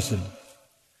object lesson.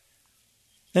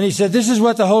 And he said, "This is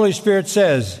what the Holy Spirit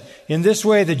says. In this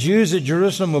way, the Jews at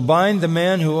Jerusalem will bind the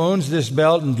man who owns this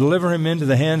belt and deliver him into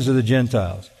the hands of the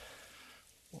Gentiles."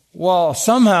 Well,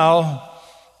 somehow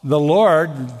the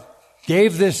Lord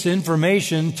gave this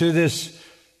information to this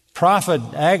prophet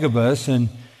Agabus and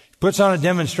puts on a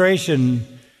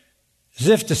demonstration as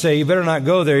if to say, you better not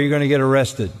go there, you're going to get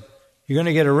arrested. You're going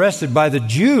to get arrested by the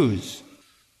Jews.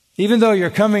 Even though you're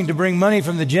coming to bring money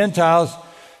from the Gentiles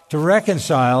to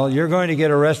reconcile, you're going to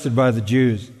get arrested by the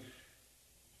Jews.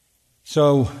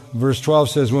 So, verse 12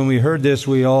 says, when we heard this,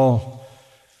 we all,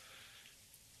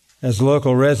 as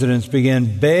local residents,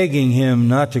 began begging him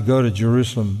not to go to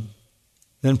Jerusalem.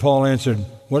 Then Paul answered,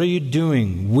 "What are you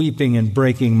doing, weeping and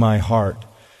breaking my heart?"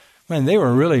 Man, they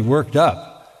were really worked up.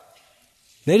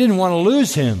 They didn't want to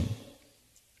lose him.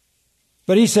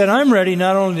 But he said, "I'm ready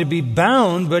not only to be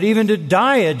bound, but even to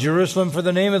die at Jerusalem for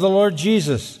the name of the Lord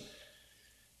Jesus."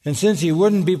 And since he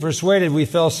wouldn't be persuaded, we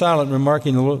fell silent,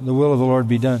 remarking, the will of the Lord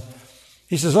be done.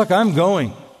 He says, "Look, I'm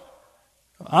going.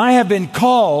 I have been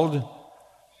called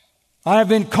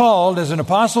as an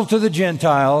apostle to the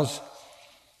Gentiles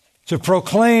to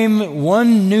proclaim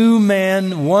one new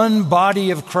man, one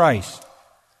body of Christ.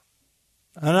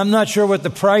 And I'm not sure what the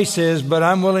price is, but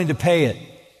I'm willing to pay it.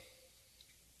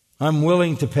 I'm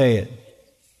willing to pay it."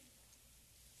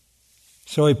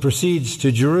 So he proceeds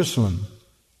to Jerusalem.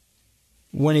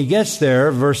 When he gets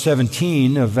there, verse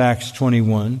 17 of Acts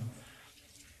 21,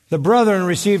 "The brethren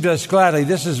received us gladly."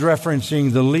 This is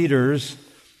referencing the leaders.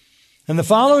 "And the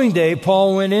following day,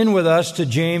 Paul went in with us to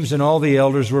James, and all the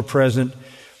elders were present.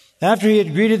 After he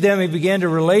had greeted them, he began to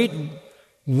relate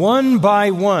one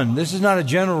by one." This is not a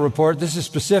general report, this is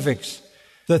specifics.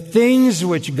 "The things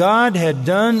which God had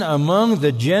done among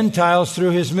the Gentiles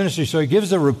through his ministry." So he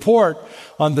gives a report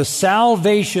on the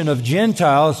salvation of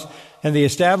Gentiles and the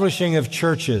establishing of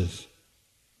churches.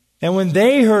 "And when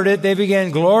they heard it, they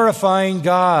began glorifying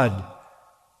God.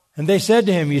 And they said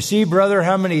to him, 'You see, brother,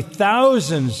 how many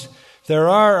thousands there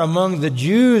are among the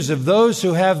Jews of those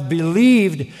who have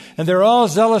believed, and they're all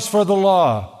zealous for the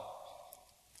law.'"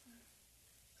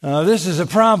 Now, this is a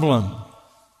problem.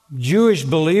 Jewish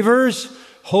believers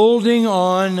holding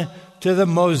on to the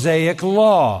Mosaic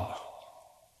law.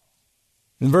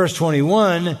 In verse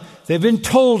 21, they've been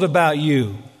told about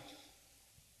you.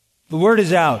 The word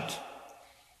is out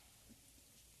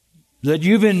that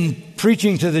you've been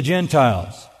preaching to the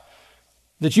Gentiles,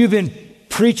 that you've been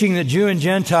preaching that Jew and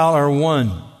Gentile are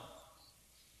one.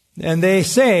 And they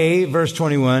say, verse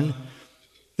 21,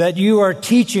 that you are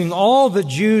teaching all the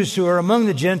Jews who are among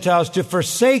the Gentiles to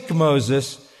forsake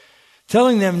Moses,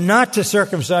 telling them not to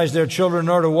circumcise their children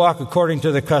nor to walk according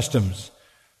to the customs.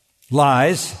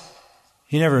 Lies.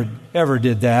 He never ever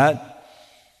did that,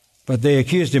 but they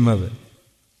accused him of it.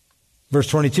 Verse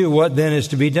 22, "What then is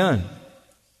to be done?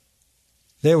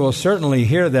 They will certainly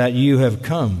hear that you have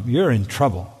come." You're in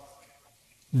trouble.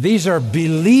 These are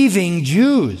believing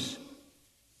Jews.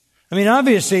 I mean,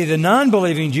 obviously the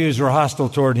non-believing Jews were hostile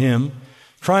toward him,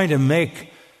 trying to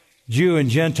make Jew and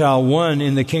Gentile one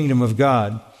in the kingdom of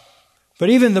God. But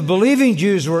even the believing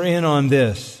Jews were in on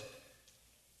this.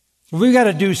 We've got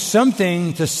to do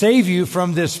something to save you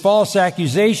from this false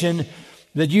accusation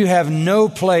that you have no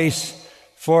place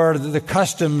for the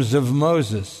customs of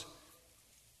Moses.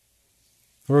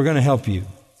 We're going to help you.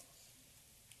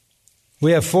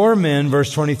 We have 4 men,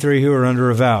 verse 23, who are under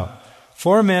a vow.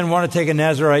 4 men want to take a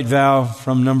Nazirite vow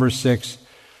from Numbers 6.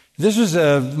 This was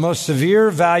the most severe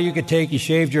vow you could take. You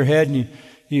shaved your head and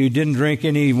you didn't drink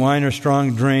any wine or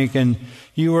strong drink. And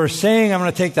you were saying, I'm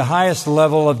going to take the highest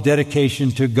level of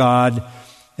dedication to God.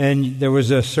 And there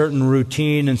was a certain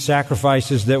routine and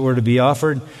sacrifices that were to be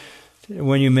offered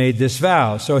when you made this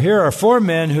vow. So here are 4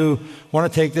 men who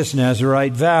want to take this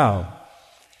Nazirite vow.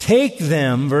 Take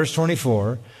them, verse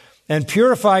 24, and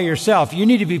purify yourself. You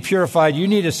need to be purified. You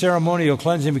need a ceremonial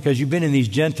cleansing because you've been in these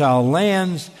Gentile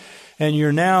lands and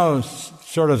you're now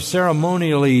sort of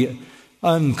ceremonially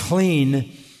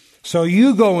unclean. So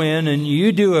you go in and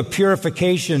you do a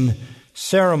purification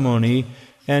ceremony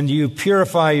and you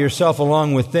purify yourself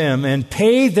along with them and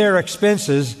pay their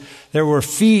expenses. There were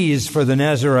fees for the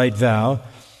Nazirite vow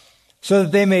so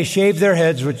that they may shave their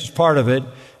heads, which is part of it.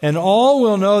 And all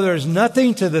will know there's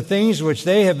nothing to the things which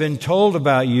they have been told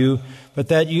about you, but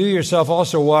that you yourself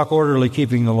also walk orderly,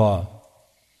 keeping the law.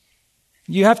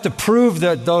 You have to prove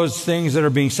that those things that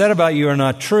are being said about you are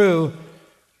not true.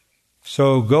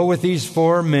 So go with these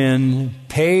 4 men,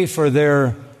 pay for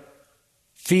their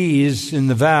fees in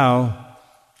the vow,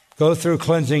 go through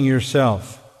cleansing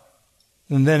yourself,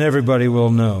 and then everybody will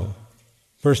know.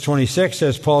 Verse 26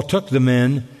 says, Paul took the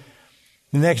men.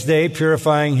 The next day,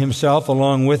 purifying himself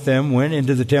along with them, went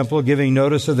into the temple, giving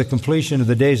notice of the completion of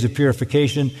the days of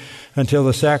purification until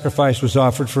the sacrifice was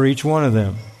offered for each one of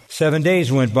them. 7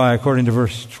 days went by, according to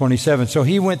verse 27. So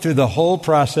he went through the whole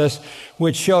process,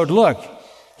 which showed, look,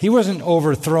 he wasn't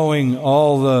overthrowing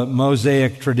all the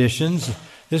Mosaic traditions.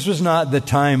 This was not the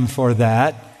time for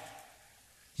that.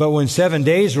 But when 7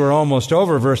 days were almost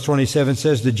over, verse 27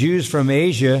 says, the Jews from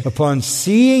Asia, upon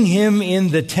seeing him in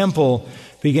the temple,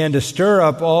 began to stir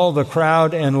up all the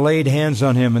crowd and laid hands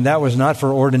on him. And that was not for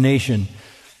ordination.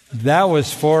 That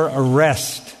was for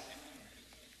arrest.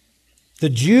 The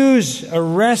Jews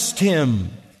arrest him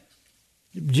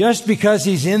just because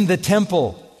he's in the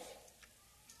temple.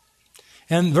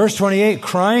 And verse 28,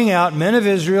 crying out, men of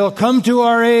Israel, come to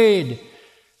our aid.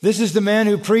 This is the man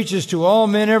who preaches to all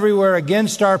men everywhere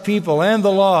against our people and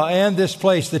the law and this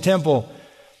place, the temple.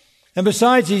 And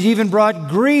besides, he's even brought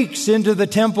Greeks into the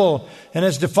temple and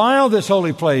has defiled this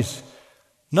holy place.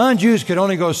 Non-Jews could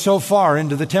only go so far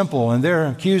into the temple, and they're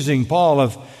accusing Paul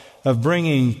of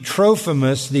bringing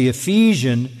Trophimus, the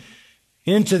Ephesian,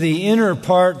 into the inner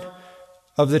part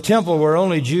of the temple where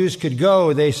only Jews could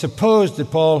go. They supposed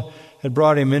that Paul had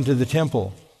brought him into the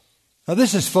temple. Now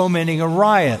this is fomenting a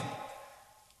riot.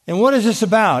 And what is this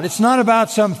about? It's not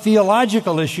about some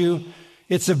theological issue.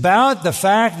 It's about the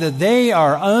fact that they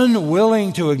are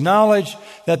unwilling to acknowledge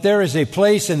that there is a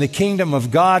place in the kingdom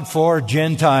of God for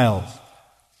Gentiles.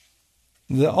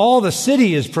 All the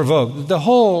city is provoked. The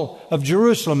whole of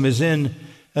Jerusalem is in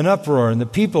an uproar, and the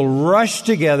people rushed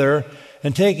together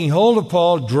and, taking hold of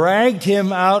Paul, dragged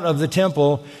him out of the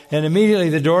temple, and immediately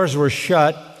the doors were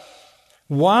shut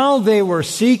while they were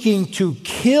seeking to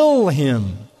kill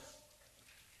him.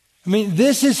 I mean,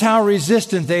 this is how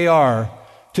resistant they are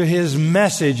to his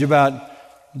message about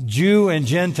Jew and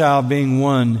Gentile being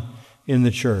one in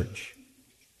the church.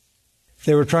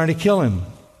 They were trying to kill him.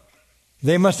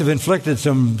 They must have inflicted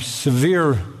some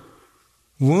severe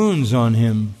wounds on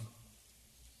him.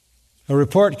 A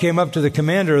report came up to the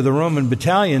commander of the Roman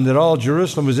battalion that all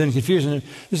Jerusalem was in confusion.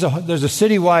 There's a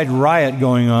citywide riot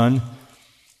going on.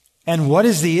 And what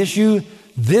is the issue?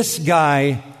 This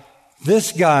guy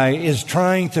is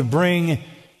trying to bring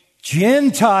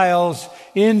Gentiles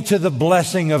into the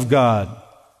blessing of God.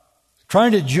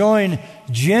 Trying to join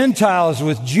Gentiles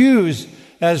with Jews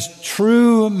as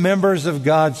true members of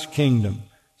God's kingdom.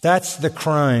 That's the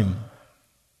crime.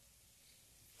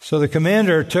 So the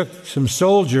commander took some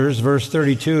soldiers, verse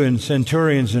 32, and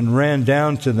centurions, and ran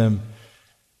down to them.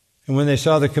 And when they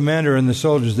saw the commander and the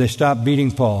soldiers, they stopped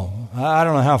beating Paul. I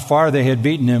don't know how far they had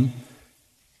beaten him,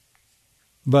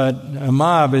 but a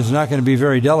mob is not going to be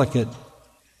very delicate.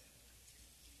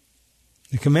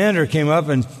 The commander came up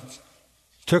and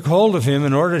took hold of him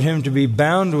and ordered him to be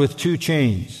bound with 2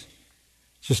 chains,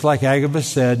 just like Agabus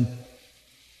said.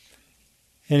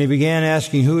 And he began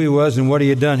asking who he was and what he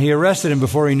had done. He arrested him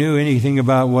before he knew anything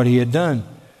about what he had done.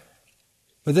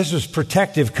 But this was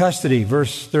protective custody,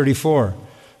 verse 34.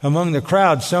 Among the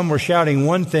crowd, some were shouting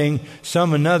one thing,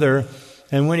 some another,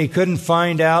 and when he couldn't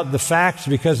find out the facts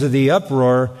because of the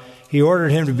uproar, he ordered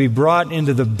him to be brought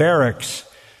into the barracks.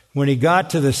 When he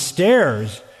got to the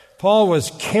stairs, Paul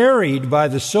was carried by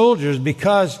the soldiers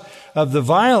because of the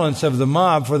violence of the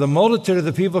mob, for the multitude of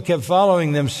the people kept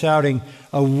following them, shouting,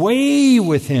 "Away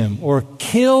with him," or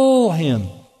 "Kill him."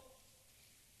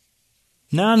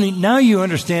 Now you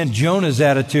understand Jonah's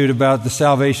attitude about the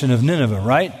salvation of Nineveh,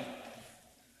 right?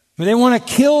 But they want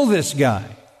to kill this guy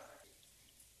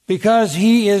because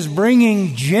he is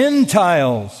bringing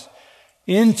Gentiles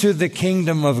into the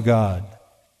kingdom of God.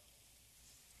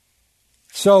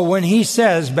 So when he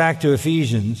says, back to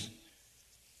Ephesians,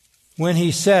 when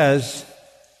he says,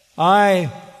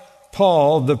 "I,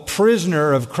 Paul, the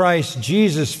prisoner of Christ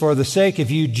Jesus, for the sake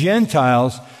of you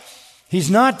Gentiles," he's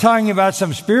not talking about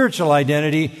some spiritual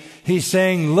identity. He's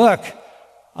saying, look,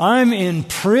 I'm in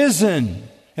prison.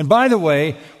 And by the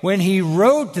way, when he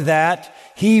wrote that,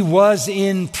 he was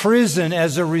in prison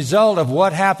as a result of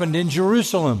what happened in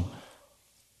Jerusalem.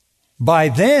 By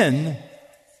then,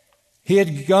 he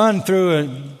had gone through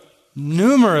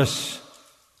numerous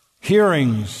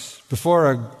hearings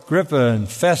before Agrippa and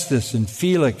Festus and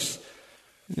Felix.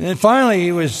 And finally,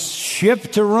 he was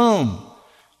shipped to Rome.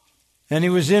 And he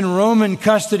was in Roman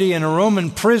custody in a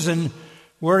Roman prison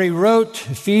where he wrote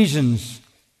Ephesians,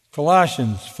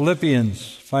 Colossians,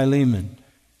 Philippians, Philemon.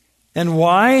 And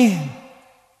why?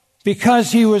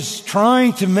 Because he was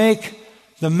trying to make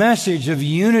the message of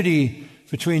unity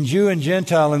between Jew and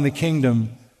Gentile in the kingdom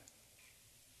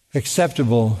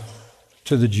acceptable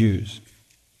to the Jews.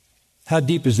 How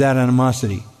deep is that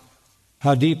animosity?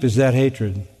 How deep is that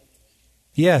hatred?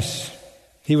 Yes,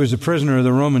 he was a prisoner of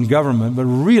the Roman government, but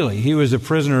really he was a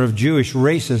prisoner of Jewish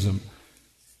racism.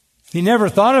 He never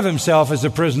thought of himself as a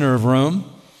prisoner of Rome.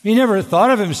 He never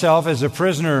thought of himself as a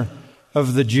prisoner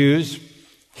of the Jews.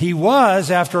 He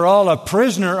was, after all, a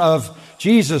prisoner of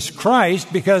Jesus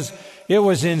Christ because it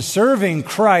was in serving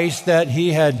Christ that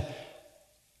he had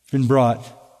been brought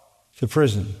to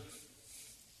prison.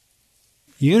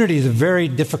 Unity is a very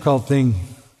difficult thing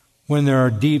when there are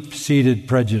deep-seated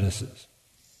prejudices.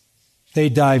 They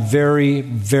die very,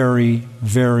 very,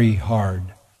 very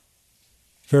hard.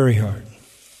 Very hard.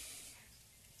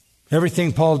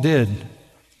 Everything Paul did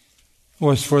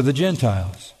was for the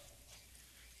Gentiles.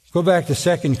 Go back to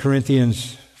 2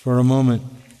 Corinthians for a moment.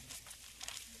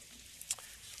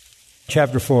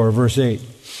 Chapter 4, verse 8.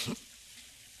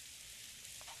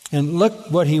 And look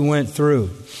what he went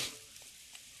through.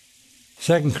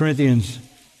 2 Corinthians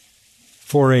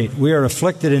 4:8. We are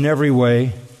afflicted in every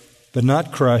way, but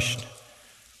not crushed,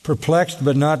 perplexed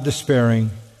but not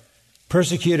despairing,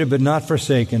 persecuted but not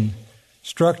forsaken,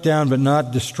 struck down but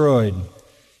not destroyed,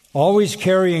 always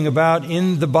carrying about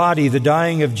in the body the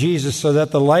dying of Jesus, so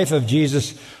that the life of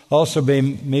Jesus also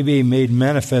may be made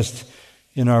manifest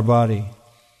in our body.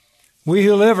 We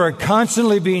who live are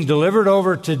constantly being delivered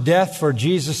over to death for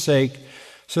Jesus' sake,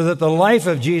 so that the life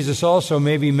of Jesus also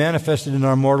may be manifested in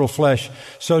our mortal flesh.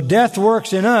 So death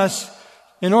works in us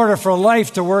in order for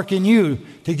life to work in you.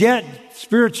 To get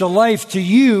spiritual life to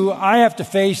you, I have to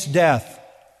face death.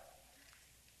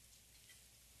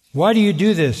 Why do you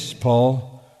do this,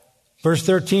 Paul? Verse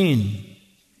 13.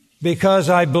 Because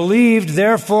I believed,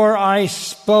 therefore I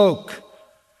spoke.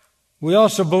 We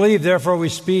also believe, therefore we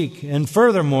speak. And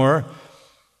furthermore,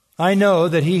 I know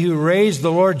that he who raised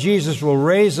the Lord Jesus will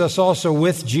raise us also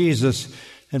with Jesus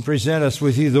and present us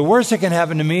with you. The worst that can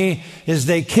happen to me is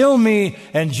they kill me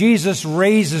and Jesus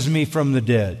raises me from the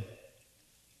dead.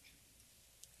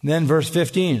 Then verse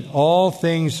 15, all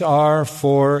things are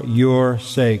for your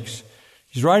sakes.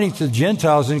 He's writing to the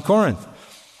Gentiles in Corinth.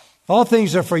 All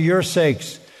things are for your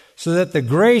sakes, so that the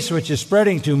grace which is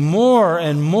spreading to more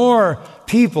and more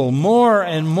people, more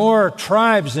and more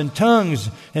tribes and tongues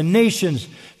and nations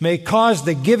may cause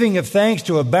the giving of thanks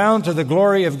to abound to the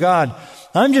glory of God.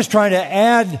 I'm just trying to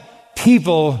add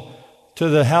people to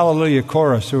the hallelujah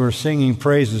chorus who are singing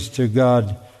praises to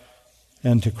God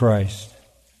and to Christ.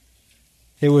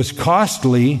 It was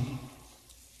costly.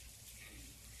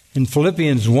 In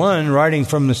Philippians 1, writing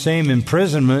from the same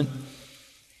imprisonment,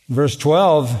 verse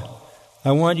 12,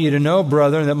 I want you to know,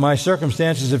 brethren, that my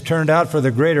circumstances have turned out for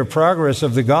the greater progress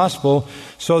of the gospel,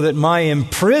 so that my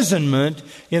imprisonment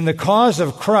in the cause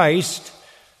of Christ,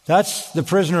 that's the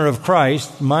prisoner of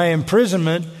Christ, my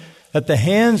imprisonment at the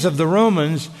hands of the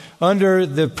Romans under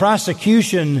the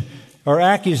prosecution or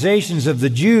accusations of the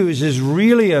Jews is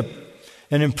really an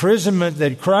imprisonment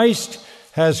that Christ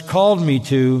has called me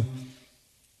to.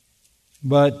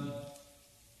 But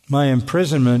My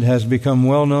imprisonment has become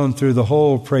well known through the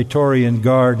whole Praetorian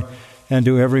Guard and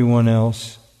to everyone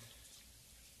else.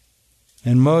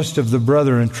 And most of the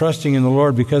brethren, trusting in the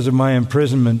Lord because of my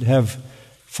imprisonment, have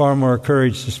far more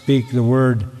courage to speak the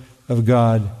word of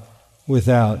God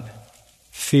without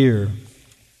fear.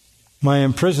 My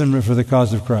imprisonment for the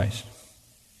cause of Christ.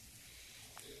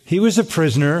 He was a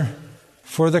prisoner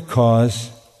for the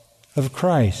cause of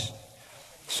Christ.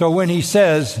 So when he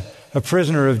says a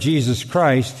prisoner of Jesus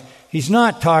Christ, he's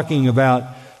not talking about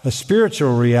a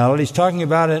spiritual reality. He's talking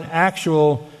about an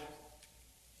actual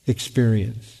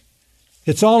experience.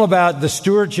 It's all about the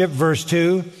stewardship, verse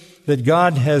 2, that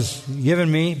God has given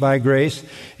me by grace.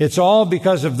 It's all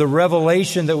because of the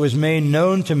revelation that was made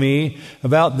known to me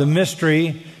about the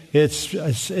mystery.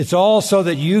 It's all so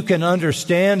that you can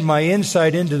understand my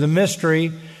insight into the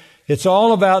mystery. It's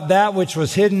all about that which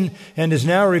was hidden and is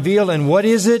now revealed. And what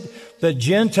is it? That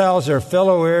Gentiles are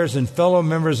fellow heirs and fellow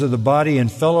members of the body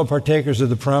and fellow partakers of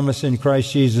the promise in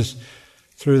Christ Jesus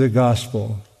through the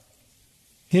gospel.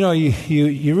 You know,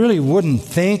 you really wouldn't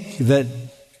think that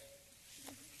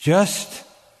just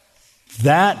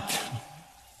that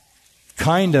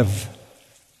kind of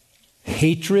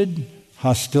hatred,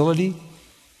 hostility,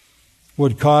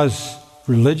 would cause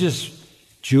religious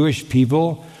Jewish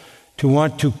people to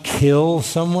want to kill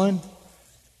someone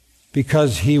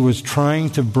because he was trying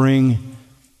to bring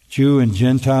Jew and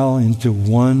Gentile into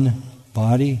one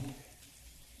body.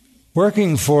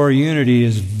 Working for unity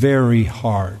is very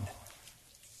hard.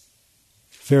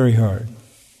 Very hard.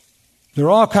 There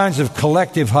are all kinds of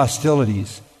collective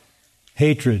hostilities,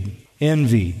 hatred,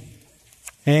 envy,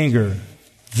 anger,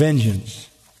 vengeance.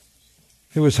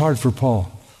 It was hard for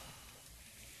Paul.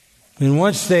 And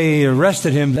once they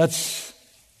arrested him, that's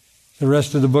the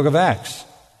rest of the book of Acts.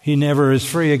 He never is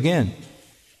free again.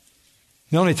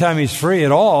 The only time he's free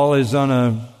at all is on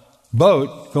a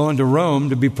boat going to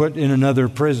Rome to be put in another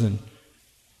prison.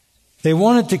 They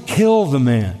wanted to kill the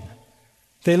man.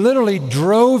 They literally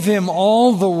drove him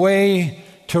all the way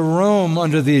to Rome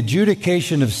under the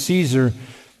adjudication of Caesar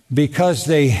because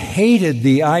they hated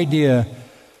the idea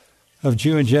of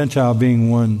Jew and Gentile being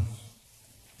one.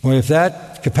 Well, if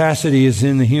that capacity is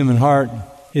in the human heart,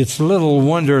 it's little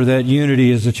wonder that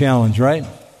unity is a challenge, right?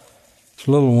 It's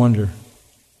little wonder.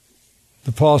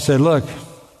 But Paul said, look,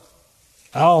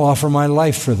 I'll offer my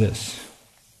life for this.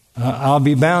 I'll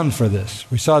be bound for this.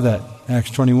 We saw that,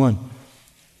 Acts 21.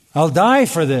 I'll die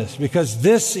for this because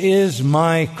this is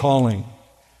my calling.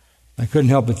 I couldn't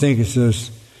help but think as I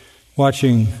was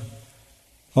watching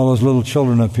all those little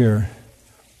children up here.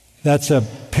 That's a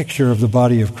picture of the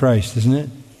body of Christ, isn't it?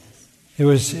 It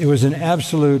was an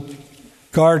absolute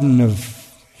garden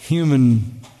of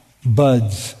human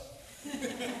buds.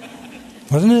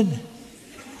 Wasn't it?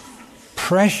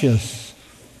 Precious.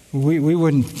 We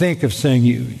wouldn't think of saying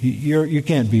you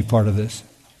can't be part of this.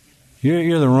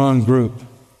 You're the wrong group.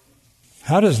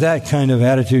 How does that kind of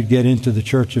attitude get into the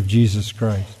church of Jesus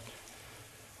Christ?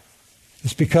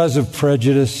 It's because of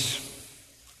prejudice,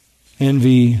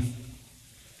 envy,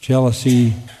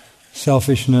 jealousy,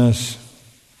 selfishness.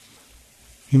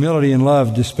 Humility and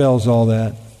love dispels all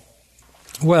that.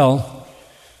 Well,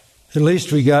 at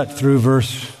least we got through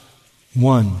verse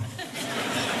 1.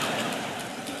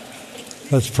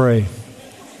 Let's pray.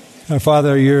 Our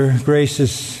Father, your grace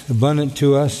is abundant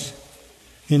to us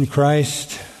in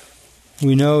Christ.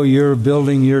 We know you're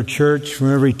building your church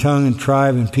from every tongue and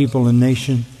tribe and people and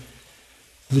nation.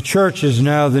 The church is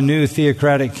now the new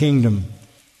theocratic kingdom.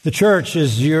 The church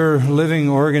is your living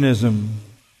organism,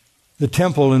 the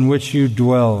temple in which you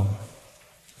dwell,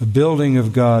 a building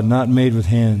of God not made with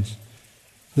hands.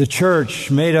 The church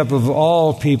made up of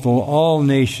all people, all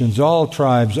nations, all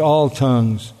tribes, all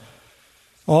tongues,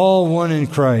 all one in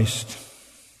Christ,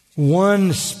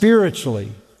 one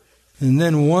spiritually, and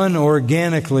then one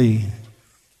organically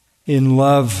in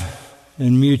love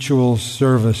and mutual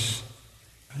service.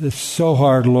 It's so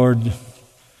hard, Lord,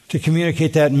 to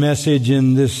communicate that message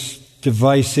in this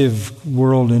divisive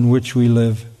world in which we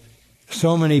live.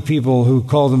 So many people who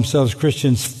call themselves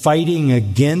Christians fighting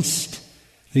against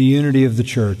the unity of the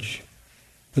church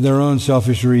for their own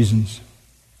selfish reasons.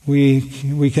 We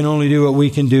can only do what we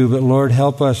can do, but Lord,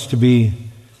 help us to be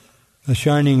a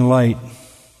shining light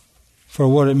for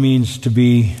what it means to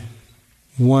be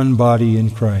one body in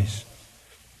Christ.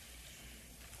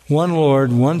 One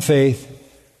Lord, one faith,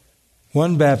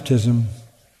 one baptism,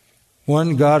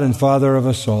 one God and Father of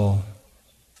us all,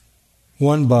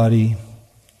 one body,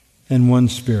 and one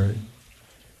Spirit.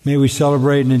 May we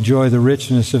celebrate and enjoy the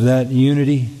richness of that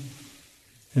unity,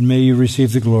 and may you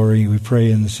receive the glory, we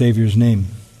pray in the Savior's name.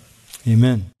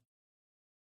 Amen.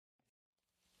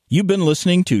 You've been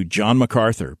listening to John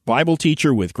MacArthur, Bible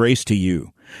teacher with Grace to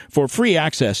You. For free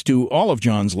access to all of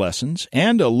John's lessons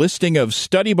and a listing of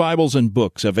study Bibles and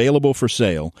books available for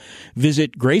sale,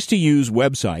 visit Grace to You's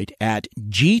website at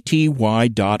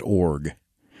gty.org.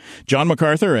 John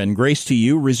MacArthur and Grace to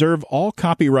You reserve all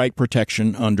copyright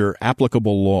protection under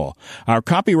applicable law. Our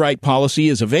copyright policy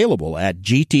is available at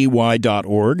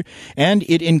gty.org, and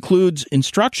it includes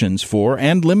instructions for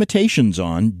and limitations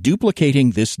on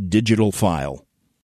duplicating this digital file.